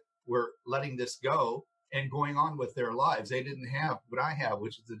hang with were letting this go and going on with their lives. They didn't have what I have,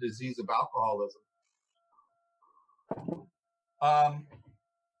 which is the disease of alcoholism.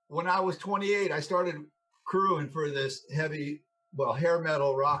 When I was 28, I started crewing for this heavy, hair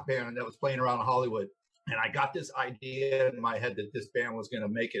metal rock band that was playing around Hollywood. And I got this idea in my head that this band was going to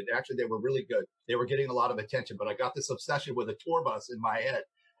make it. Actually, they were really good. They were getting a lot of attention, but I got this obsession with a tour bus in my head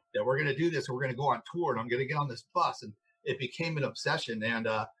that we're going to do this. We're going to go on tour, and I'm going to get on this bus. And it became an obsession. And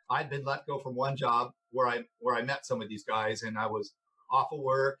I'd been let go from one job where I met some of these guys, and I was off of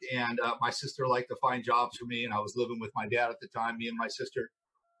work, and my sister liked to find jobs for me, and I was living with my dad at the time, me and my sister,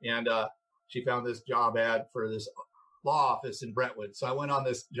 and she found this job ad for this law office in Brentwood. So I went on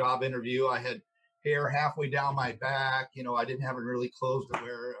this job interview. I had hair halfway down my back. You know, I didn't have really clothes to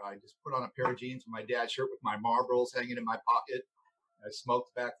wear. I just put on a pair of jeans with my dad's shirt with my Marlboros hanging in my pocket. I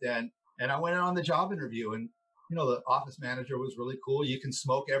smoked back then. And I went on the job interview, and, you know, the office manager was really cool. You can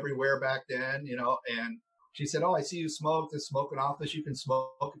smoke everywhere back then, you know, and she said, "Oh, I see you smoke. The smoking office, you can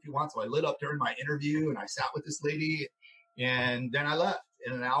smoke if you want." So I lit up during my interview, and I sat with this lady, and then I left.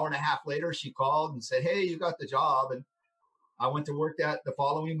 And an hour and a half later, she called and said, "Hey, you got the job." And I went to work that the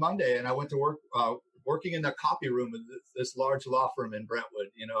following Monday, and I went to work working in the copy room of this large law firm in Brentwood,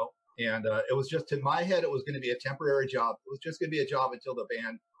 you know. And it was just, in my head, it was going to be a temporary job. It was just going to be a job until the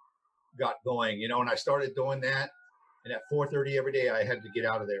band got going, you know. And I started doing that. And at 4:30 every day, I had to get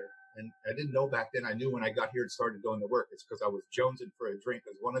out of there. And I didn't know back then. I knew when I got here and started going to work, it's because I was jonesing for a drink.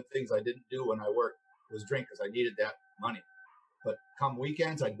 Because one of the things I didn't do when I worked was drink, because I needed that money. But come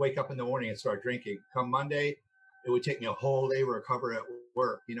weekends, I'd wake up in the morning and start drinking. Come Monday, it would take me a whole day to recover at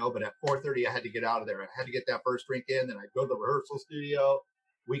work, you know. But at 4:30, I had to get out of there. I had to get that first drink in. Then I'd go to the rehearsal studio.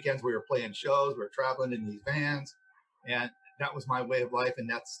 Weekends, we were playing shows. We were traveling in these vans. And that was my way of life. And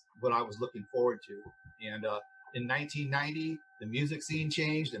that's what I was looking forward to. And in 1990, the music scene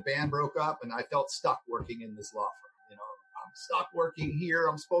changed. The band broke up. And I felt stuck working in this law firm. You know, I'm stuck working here.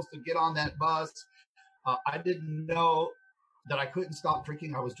 I'm supposed to get on that bus. I didn't know that I couldn't stop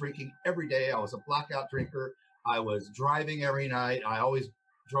drinking. I was drinking every day. I was a blackout drinker. I was driving every night. I always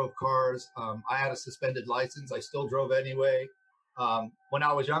drove cars. I had a suspended license. I still drove anyway. When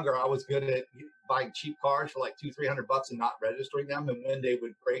I was younger, I was good at buying cheap cars for like $200-300 and not registering them. And when they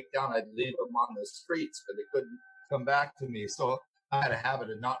would break down, I'd leave them on the streets because they couldn't come back to me. So I had a habit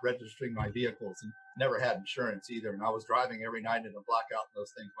of not registering my vehicles, and never had insurance either. And I was driving every night in a blackout and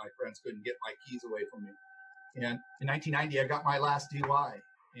those things. My friends couldn't get my keys away from me. And in 1990, I got my last DUI,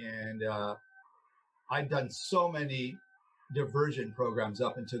 and I'd done so many diversion programs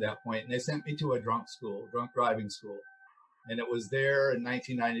up until that point, and they sent me to a drunk driving school. And it was there in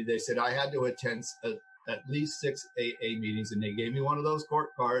 1990. They said I had to attend at least 6 AA meetings, and they gave me one of those court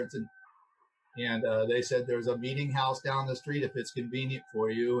cards, and they said there's a meeting house down the street if it's convenient for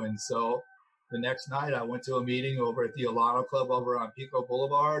you. And so the next night, I went to a meeting over at the al-anon club over on Pico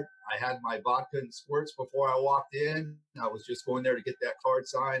Boulevard. I had my vodka and squirts before I walked in. I was just going there to get that card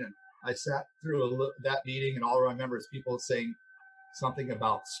signed, and I sat through that meeting, and all I remember is people saying something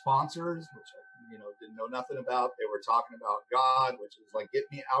about sponsors, which I, didn't know nothing about. They were talking about God, which was like, get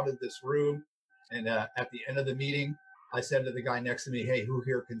me out of this room. And at the end of the meeting, I said to the guy next to me, "Hey, who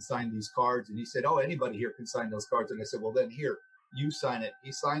here can sign these cards?" And he said, "Oh, anybody here can sign those cards." And I said, "Well, then here, you sign it."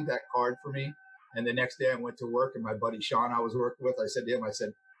 He signed that card for me. And the next day I went to work, and my buddy Sean I was working with, I said to him,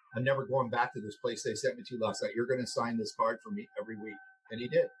 "I'm never going back to this place they sent me to last night. You're going to sign this card for me every week." And he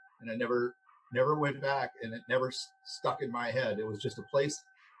did. And I never went back, and it never stuck in my head. It was just a place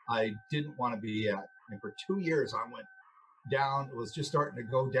I didn't want to be at. And for 2 years, I went down, it was just starting to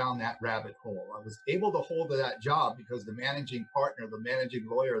go down that rabbit hole. I was able to hold to that job because the managing partner, the managing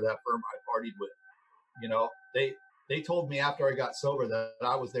lawyer of that firm I partied with, they told me after I got sober that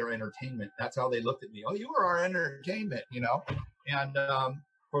I was their entertainment. That's how they looked at me. "Oh, you were our entertainment," And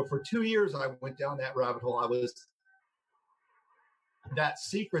for 2 years, I went down that rabbit hole. That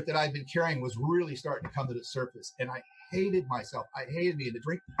secret that I'd been carrying was really starting to come to the surface. And I hated myself. I hated me. The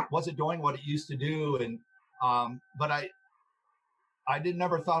drink wasn't doing what it used to do. And, but I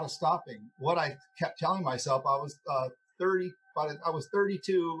never thought of stopping. What I kept telling myself, I was 30, but I was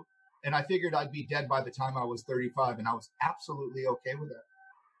 32, and I figured I'd be dead by the time I was 35. And I was absolutely okay with that,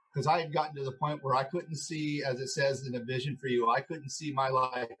 because I had gotten to the point where I couldn't see, as it says in A Vision for You, I couldn't see my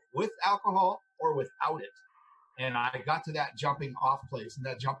life with alcohol or without it. And I got to that jumping off place. And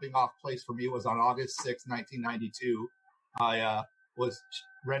that jumping off place for me was on August 6, 1992. I was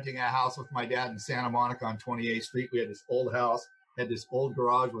renting a house with my dad in Santa Monica on 28th Street. We had this old house, had this old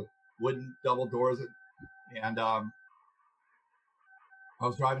garage with wooden double doors. And I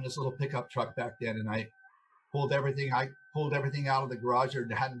was driving this little pickup truck back then, and I pulled everything out of the garage. There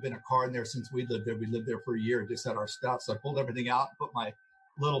hadn't been a car in there since we lived there. We lived there for a year, just had our stuff. So I pulled everything out, put my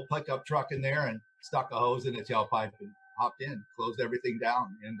little pickup truck in there, and stuck a hose in a tailpipe and hopped in, closed everything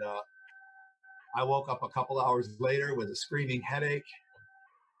down. And I woke up a couple hours later with a screaming headache.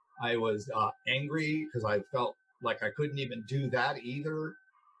 I was angry because I felt like I couldn't even do that either.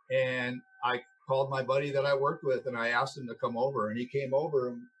 And I called my buddy that I worked with, and I asked him to come over, and he came over.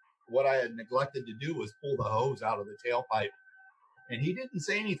 And what I had neglected to do was pull the hose out of the tailpipe. And he didn't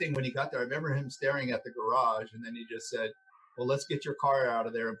say anything when he got there. I remember him staring at the garage, and then he just said, well, let's get your car out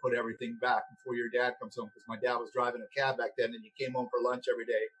of there and put everything back before your dad comes home. Because my dad was driving a cab back then, and he came home for lunch every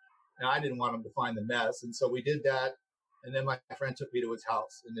day. And I didn't want him to find the mess. And so we did that. And then my friend took me to his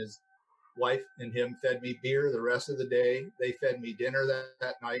house, and his wife and him fed me beer the rest of the day. They fed me dinner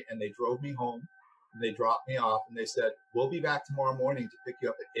that night, and they drove me home, and they dropped me off, and they said, we'll be back tomorrow morning to pick you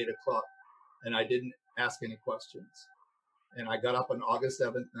up at 8 o'clock. And I didn't ask any questions. And I got up on August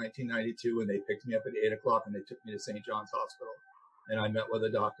 7th, 1992, and they picked me up at 8 o'clock, and they took me to St. John's Hospital. And I met with a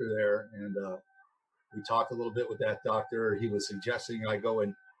doctor there, and we talked a little bit with that doctor. He was suggesting I go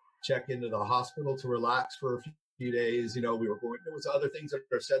and check into the hospital to relax for a few days. You know, we were going, there was other things that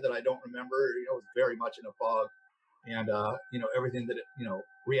are said that I don't remember. You know, it was very much in a fog. And, you know, everything that, you know,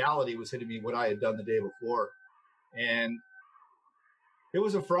 reality was hitting me, what I had done the day before. And it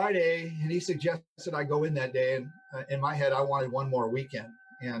was a Friday, and he suggested I go in that day. And in my head, I wanted one more weekend.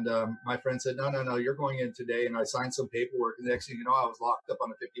 And my friend said, no, you're going in today. And I signed some paperwork. And the next thing you know, I was locked up on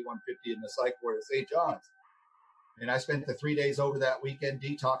a 5150 in the psych ward at St. John's. And I spent the 3 days over that weekend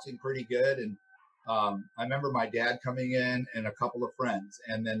detoxing pretty good. And I remember my dad coming in and a couple of friends.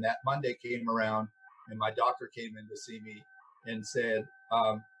 And then that Monday came around, and my doctor came in to see me and said,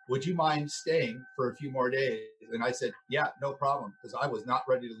 would you mind staying for a few more days? And I said, yeah, no problem, because I was not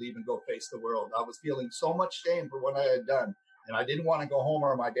ready to leave and go face the world. I was feeling so much shame for what I had done. And I didn't want to go home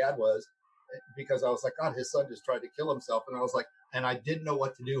where my dad was, because I was like, God, his son just tried to kill himself. And I was like, and I didn't know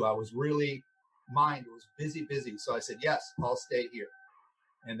what to do. I was really, mind was busy. So I said, yes, I'll stay here.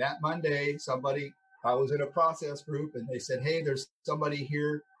 And that Monday, I was in a process group, and they said, hey, there's somebody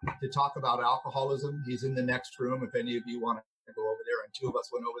here to talk about alcoholism. He's in the next room if any of you want to go over there. And two of us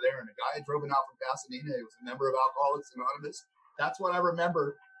went over there, and a guy had driven out from Pasadena. He was a member of Alcoholics Anonymous. That's what I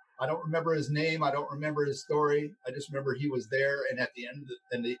remember. I don't remember his name. I don't remember his story. I just remember he was there. And at the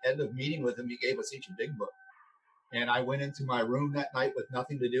end of meeting with him, he gave us each a big book. And I went into my room that night with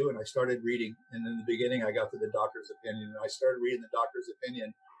nothing to do, and I started reading. And in the beginning, I got to the doctor's opinion, and I started reading the doctor's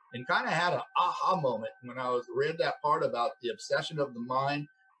opinion, and kind of had an aha moment when I read that part about the obsession of the mind,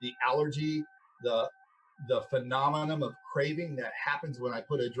 the allergy, the phenomenon of craving that happens when I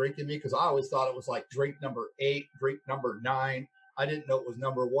put a drink in me, because I always thought it was like drink number 8, drink number 9. I didn't know it was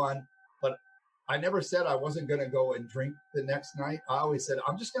number 1, but I never said I wasn't going to go and drink the next night. I always said,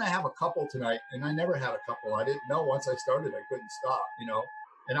 I'm just going to have a couple tonight. And I never had a couple. I didn't know once I started, I couldn't stop, you know.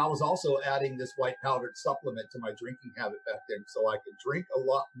 And I was also adding this white powdered supplement to my drinking habit back then, so I could drink a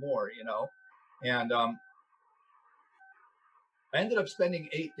lot more, you know. And I ended up spending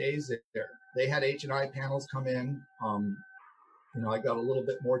 8 days there. They had H&I panels come in. You know, I got a little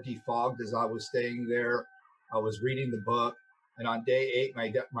bit more defogged as I was staying there. I was reading the book. And on day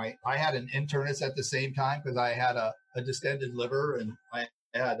 8, I had an internist at the same time, because I had a distended liver, and I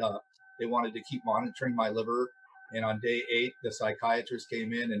had they wanted to keep monitoring my liver. And on day 8, the psychiatrist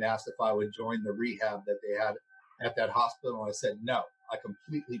came in and asked if I would join the rehab that they had at that hospital. And I said no. I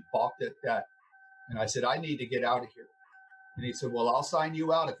completely balked at that. And I said, I need to get out of here. And he said, well, I'll sign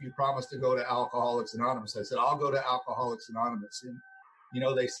you out if you promise to go to Alcoholics Anonymous. I said, I'll go to Alcoholics Anonymous. And, you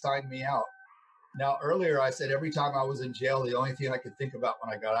know, they signed me out. Now, earlier I said every time I was in jail, the only thing I could think about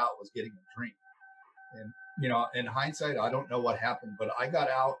when I got out was getting a drink. And, you know, in hindsight, I don't know what happened, but I got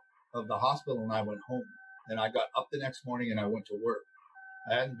out of the hospital and I went home. And I got up the next morning and I went to work.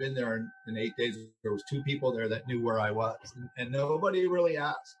 I hadn't been there in 8 days. There was 2 people there that knew where I was, and nobody really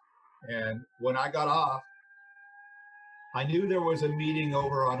asked. And when I got off, I knew there was a meeting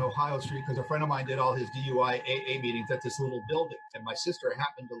over on Ohio Street, because a friend of mine did all his DUI AA meetings at this little building, and my sister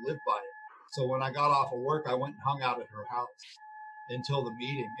happened to live by it. So when I got off of work, I went and hung out at her house until the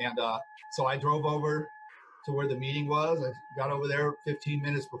meeting. And so I drove over to where the meeting was. I got over there 15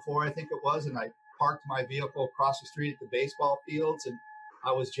 minutes before, I think it was, and I parked my vehicle across the street at the baseball fields, and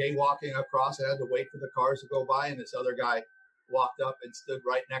I was jaywalking across. I had to wait for the cars to go by, and this other guy walked up and stood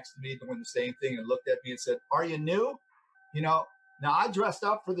right next to me doing the same thing and looked at me and said, are you new? You know, now I dressed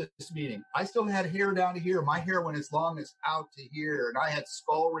up for this meeting. I still had hair down to here. My hair went as long as out to here, and I had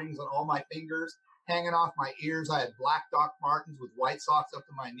skull rings on all my fingers hanging off my ears. I had black Doc Martens with white socks up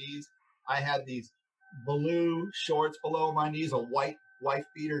to my knees. I had these blue shorts below my knees, a white wife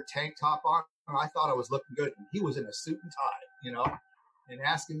beater tank top on. And I thought I was looking good. And he was in a suit and tie, you know, and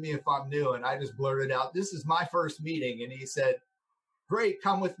asking me if I'm new. And I just blurted out, this is my first meeting. And he said, great,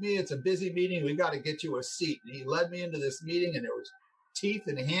 come with me. It's a busy meeting. We got to get you a seat. And he led me into this meeting, and there was teeth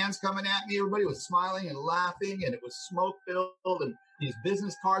and hands coming at me. Everybody was smiling and laughing, and it was smoke filled, and these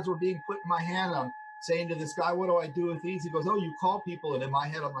business cards were being put in my hand. I'm saying to this guy, what do I do with these? He goes, oh, you call people. And in my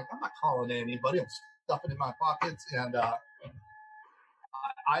head, I'm like, I'm not calling anybody. I'm stuffing in my pockets. And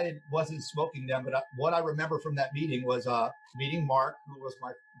I wasn't smoking them, but what I remember from that meeting was meeting Mark, who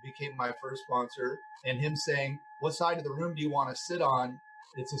became my first sponsor, and him saying, "What side of the room do you want to sit on?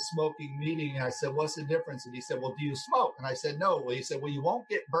 It's a smoking meeting." And I said, "What's the difference?" And he said, "Well, do you smoke?" And I said, "No." Well, he said, "Well, you won't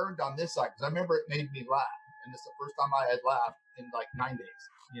get burned on this side," because I remember it made me laugh, and it's the first time I had laughed in like 9 days,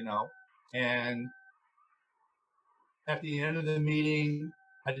 And at the end of the meeting,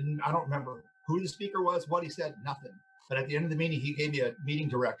 I don't remember who the speaker was, what he said, nothing. But at the end of the meeting, he gave me a meeting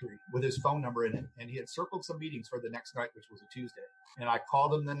directory with his phone number in it. And he had circled some meetings for the next night, which was a Tuesday. And I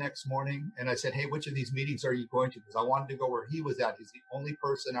called him the next morning and I said, "Hey, which of these meetings are you going to?" Because I wanted to go where he was at. He's the only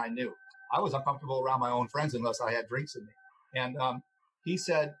person I knew. I was uncomfortable around my own friends unless I had drinks in me. And he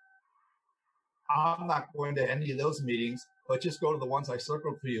said, "I'm not going to any of those meetings, but just go to the ones I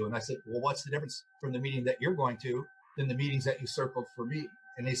circled for you." And I said, "Well, what's the difference from the meeting that you're going to than the meetings that you circled for me?"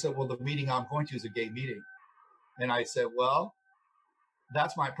 And he said, "Well, the meeting I'm going to is a gay meeting." And I said, "Well,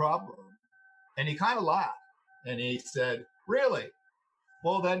 that's my problem." And he kind of laughed and he said, "Really?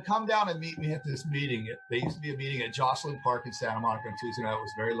 Well, then come down and meet me at this meeting." There used to be a meeting at Jocelyn Park in Santa Monica on Tuesday night. It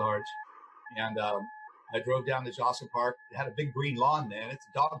was very large. And I drove down to Jocelyn Park. It had a big green lawn then. It's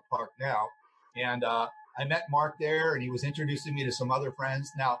a dog park now. And I met Mark there and he was introducing me to some other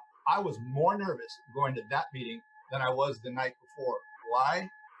friends. Now, I was more nervous going to that meeting than I was the night before.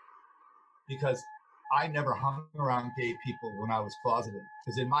 Why? Because I never hung around gay people when I was closeted.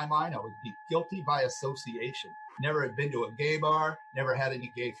 Because in my mind, I would be guilty by association. Never had been to a gay bar, never had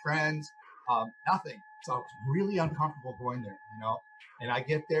any gay friends, nothing. So I was really uncomfortable going there, And I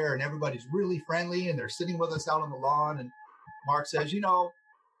get there and everybody's really friendly and they're sitting with us out on the lawn. And Mark says, "Your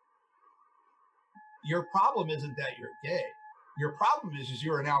problem isn't that you're gay. Your problem is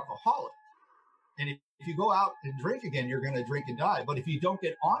you're an alcoholic. And if you go out and drink again, you're going to drink and die. But if you don't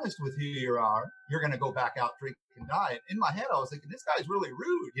get honest with who you are, you're going to go back out, drink and die." And in my head, I was thinking, this guy's really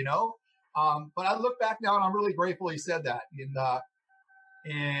rude, But I look back now and I'm really grateful he said that.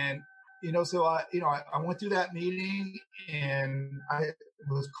 So I went through that meeting and I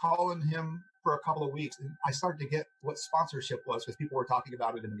was calling him for a couple of weeks. And I started to get what sponsorship was because people were talking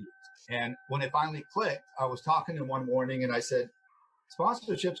about it in the meetings. And when it finally clicked, I was talking to him one morning and I said,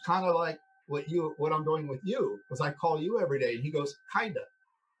 "Sponsorship's kind of like what I'm doing with you, because I call you every day." And he goes, "Kinda."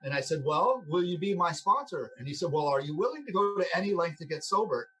 And I said, "Well, will you be my sponsor?" And he said, "Well, are you willing to go to any length to get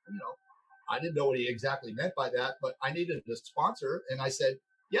sober?" I didn't know what he exactly meant by that, but I needed a sponsor. And I said,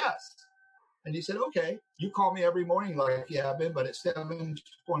 "Yes." And he said, "Okay, you call me every morning like you have been, but at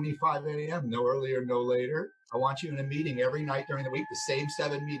 7:25 a.m., no earlier, no later. I want you in a meeting every night during the week, the same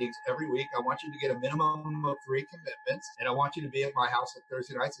 7 meetings every week. I want you to get a minimum of 3 commitments. And I want you to be at my house at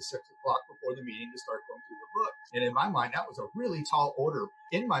Thursday nights at 6 o'clock before the meeting to start going through the book." And in my mind, that was a really tall order.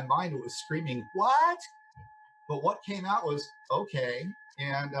 In my mind, it was screaming, "What?" But what came out was, okay.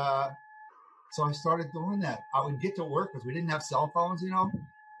 And so I started doing that. I would get to work because we didn't have cell phones, and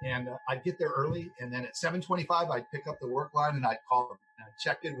I'd get there early. And then at 7:25, I'd pick up the work line and I'd call him and I'd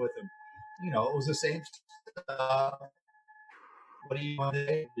check in with him. It was the same stuff. "What do you want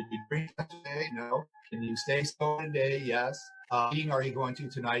today? Did you drink today? No. Can you stay sober today? Yes. Meeting are you going to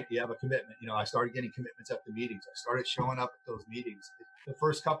tonight? Do you have a commitment?" I started getting commitments at the meetings. I started showing up at those meetings. The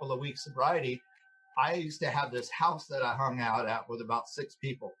first couple of weeks sobriety, I used to have this house that I hung out at with about 6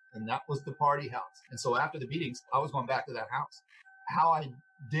 people, and that was the party house. And so after the meetings, I was going back to that house. How I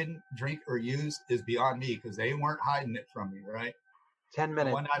didn't drink or use is beyond me because they weren't hiding it from me, right? 10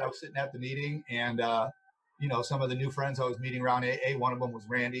 minutes. One night I was sitting at the meeting and, some of the new friends I was meeting around AA, one of them was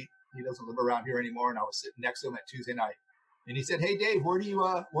Randy. He doesn't live around here anymore. And I was sitting next to him at Tuesday night. And he said, "Hey, Dave, where do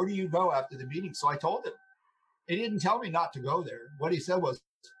you go after the meeting?" So I told him. He didn't tell me not to go there. What he said was,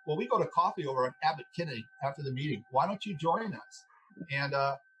 "Well, we go to coffee over on Abbott Kinney after the meeting. Why don't you join us?" And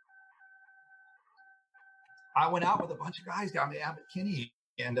I went out with a bunch of guys down to Abbott Kinney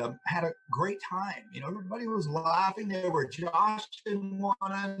and had a great time. Everybody was laughing. They were joshing one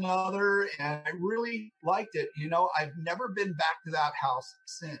another, and I really liked it. I've never been back to that house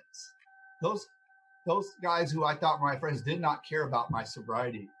since. Those guys who I thought were my friends did not care about my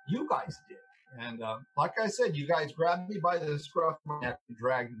sobriety. You guys did. And like I said, you guys grabbed me by the scruff of my neck and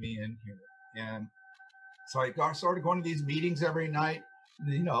dragged me in here. And so I started going to these meetings every night.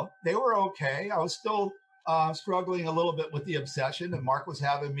 They were okay. I was still struggling a little bit with the obsession, and Mark was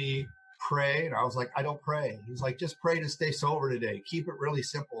having me pray, and I was like, "I don't pray." He's like, "Just pray to stay sober today. Keep it really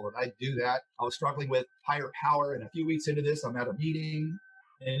simple." And I do that. I was struggling with higher power, and a few weeks into this, I'm at a meeting,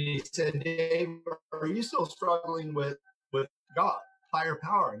 and he said, "Dave, are you still struggling with God, higher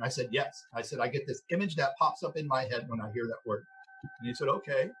power?" And I said, "Yes." I said, "I get this image that pops up in my head when I hear that word." And he said,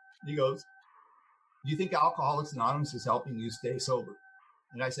 "Okay." He goes, "Do you think Alcoholics Anonymous is helping you stay sober?"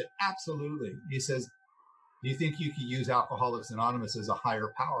 And I said, absolutely. He says, do you think you could use Alcoholics Anonymous as a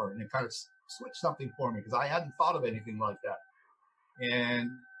higher power? And it kind of switched something for me because I hadn't thought of anything like that.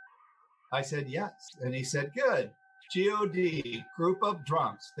 And I said, yes. And he said, good. GOD, group of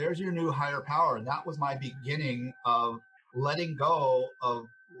drunks. There's your new higher power. And that was my beginning of letting go of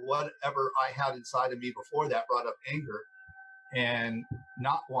whatever I had inside of me before that brought up anger, and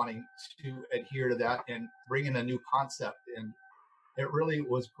not wanting to adhere to that and bring in a new concept. And it really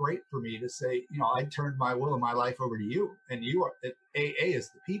was great for me to say, I turned my will and my life over to you. And you are, AA is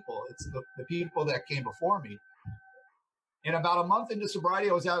the people. It's the people that came before me. And about a month into sobriety,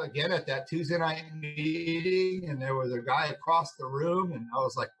 I was out again at that Tuesday night meeting, and there was a guy across the room, and I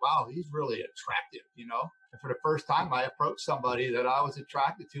was like, wow, he's really attractive, And for the first time, I approached somebody that I was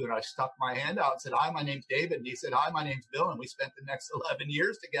attracted to, and I stuck my hand out and said, hi, my name's David. And he said, hi, my name's Bill. And we spent the next 11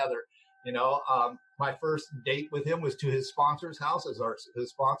 years together. My first date with him was to his sponsor's house. His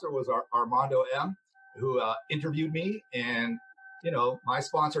sponsor was Armando M., who interviewed me. And my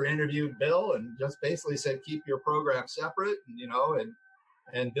sponsor interviewed Bill and just basically said, keep your program separate.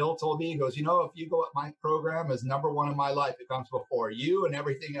 And Bill told me, he goes, if you go at my program as number one in my life, it comes before you and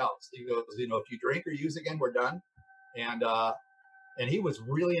everything else. He goes, if you drink or use again, we're done. And he was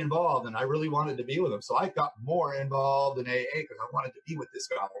really involved, and I really wanted to be with him. So I got more involved in AA because I wanted to be with this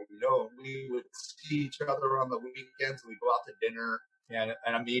guy. We would see each other on the weekends. We'd go out to dinner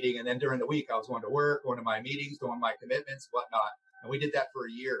and a meeting. And then during the week, I was going to work, going to my meetings, doing my commitments, whatnot. And we did that for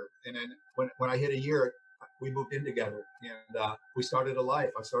a year. And then when I hit a year, we moved in together, and we started a life.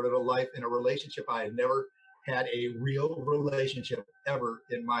 I started a life in a relationship. I had never had a real relationship ever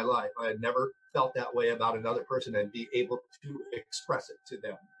in my life. I had never felt that way about another person and be able to express it to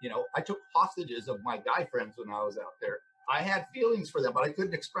them. I took hostages of my guy friends when I was out there. I had feelings for them, but I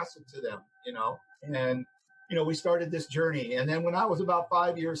couldn't express it to them, and, we started this journey. And then when I was about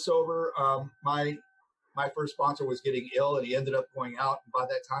 5 years sober, my first sponsor was getting ill, and he ended up going out. And by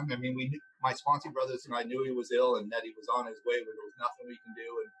that time, my sponsoring brothers and I knew he was ill and that he was on his way, but there was nothing we can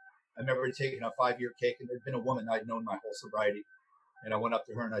do. And I remember taking a 5-year cake, and there'd been a woman I'd known my whole sobriety. And I went up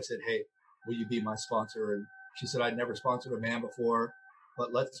to her and I said, hey, will you be my sponsor? And she said, I'd never sponsored a man before,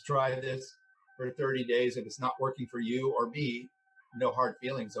 but let's try this for 30 days. If it's not working for you or me, no hard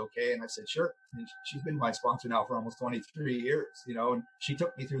feelings, okay? And I said, sure. And she's been my sponsor now for almost 23 years, and she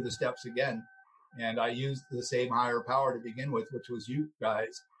took me through the steps again. And I used the same higher power to begin with, which was you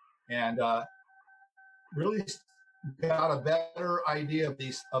guys. And really got a better idea of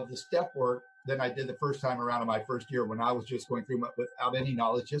the step work than I did the first time around in my first year, when I was just going through without any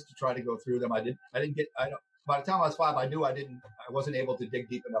knowledge, just to try to go through them. By the time I was 5, I wasn't able to dig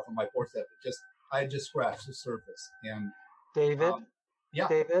deep enough on my 4th step. I had just scratched the surface. And David, yeah,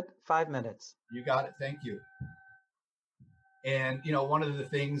 David, 5 minutes. You got it. Thank you. And, one of the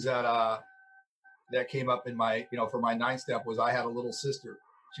things that came up in my, for my 9th step was I had a little sister.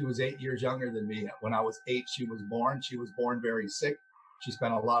 She was 8 years younger than me. When I was 8, she was born. She was born very sick. She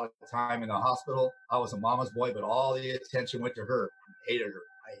spent a lot of time in the hospital. I was a mama's boy, but all the attention went to her. I hated her.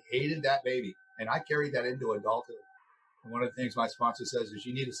 I hated that baby. And I carried that into adulthood. And one of the things my sponsor says is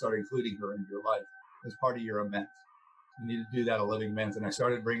you need to start including her in your life as part of your amends. You need to do that, a living amends. And I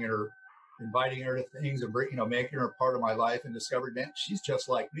started inviting her to things and making her part of my life, and discovered, man, she's just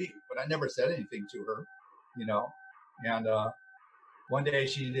like me. But I never said anything to her, And one day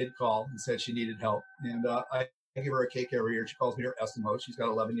she did call and said she needed help. And I give her a cake every year. She calls me her Eskimo. She's got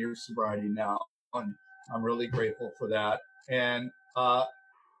 11 years sobriety now, and I'm really grateful for that. And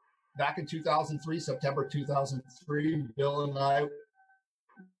back in 2003, September 2003, Bill and I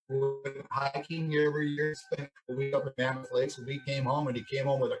went hiking every year, spent a week up at Mammoth Lakes, and we came home, and he came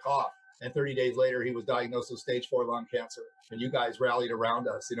home with a cough. And 30 days later, he was diagnosed with stage 4 lung cancer. And you guys rallied around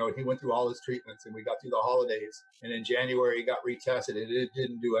us. He went through all his treatments, and we got through the holidays. And in January, he got retested, and it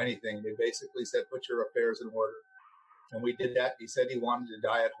didn't do anything. They basically said, put your affairs in order. And we did that. He said he wanted to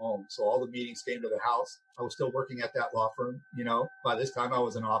die at home. So all the meetings came to the house. I was still working at that law firm. By this time I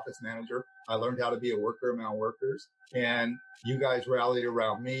was an office manager. I learned how to be a worker among workers. And you guys rallied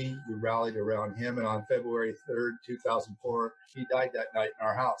around me. You rallied around him. And on February 3rd, 2004, he died that night in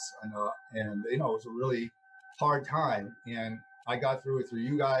our house. And it was a really hard time. And I got through it through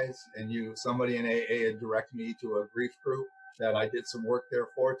you guys, and somebody in AA had directed me to a grief group that I did some work there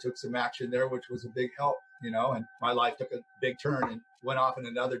for, took some action there, which was a big help. And my life took a big turn and went off in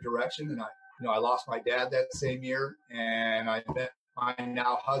another direction. And I lost my dad that same year, and I met my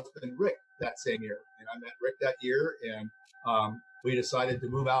now husband, Rick, that same year. And I met Rick that year, and we decided to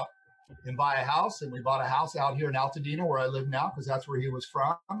move out and buy a house. And we bought a house out here in Altadena, where I live now, because that's where he was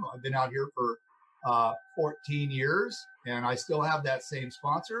from. I've been out here for 14 years, and I still have that same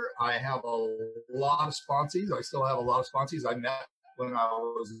sponsor. I have a lot of sponsees. I still have a lot of sponsees I met when I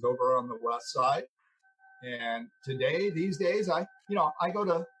was over on the west side. And these days, I go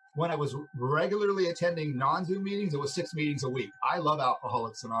to, when I was regularly attending non-Zoom meetings, it was 6 meetings a week. I love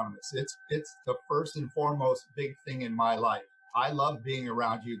Alcoholics Anonymous. It's the first and foremost big thing in my life. I love being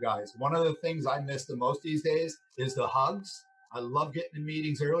around you guys. One of the things I miss the most these days is the hugs. I love getting to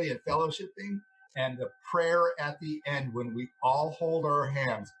meetings early and fellowshipping, and the prayer at the end when we all hold our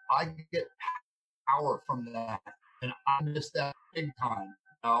hands. I get power from that, and I miss that big time.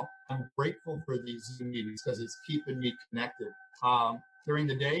 I'm grateful for these Zoom meetings because it's keeping me connected. During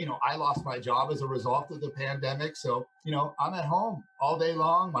the day, I lost my job as a result of the pandemic. So, I'm at home all day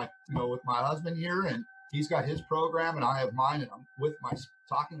long, with my husband here, and he's got his program and I have mine, and I'm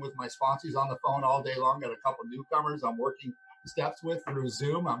talking with my sponsors on the phone all day long. Got a couple newcomers I'm working steps with through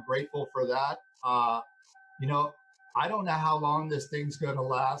Zoom. I'm grateful for that. I don't know how long this thing's going to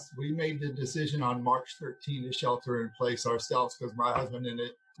last. We made the decision on March 13 to shelter in place ourselves because my husband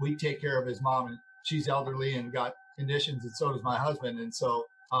we take care of his mom, and she's elderly and got conditions, and so does my husband. And so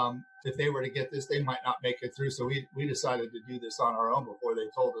if they were to get this, they might not make it through. So we decided to do this on our own before they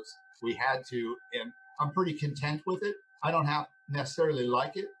told us we had to. And I'm pretty content with it. I don't necessarily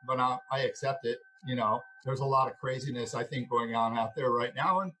like it, but I accept it. There's a lot of craziness, I think, going on out there right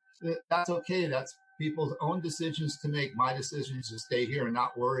now. And that's okay. That's people's own decisions to make. My decision is to stay here and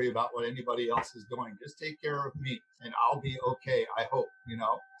not worry about what anybody else is doing. Just take care of me and I'll be okay. I hope,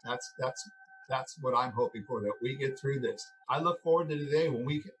 that's what I'm hoping for, that we get through this. I look forward to the day when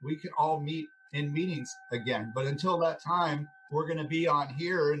we can all meet in meetings again. But until that time, we're going to be on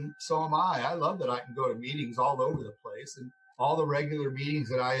here, and so am I. I love that I can go to meetings all over the place, and all the regular meetings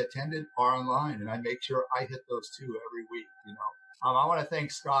that I attended are online, and I make sure I hit those too every week. I want to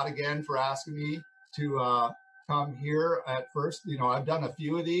thank Scott again for asking me to come here. At first, I've done a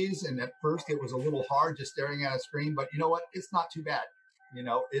few of these, and at first it was a little hard just staring at a screen, but you know what? It's not too bad.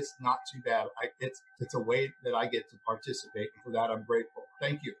 It's not too bad. It's a way that I get to participate. And for that, I'm grateful.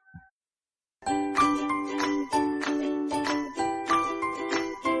 Thank you.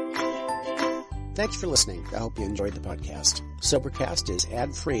 Thanks for listening. I hope you enjoyed the podcast. Sobercast is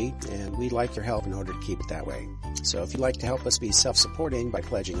ad-free, and we'd like your help in order to keep it that way. So if you'd like to help us be self-supporting by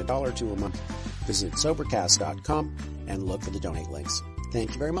pledging $1 or $2 a month, visit Sobercast.com and look for the donate links.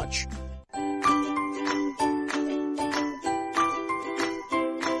 Thank you very much.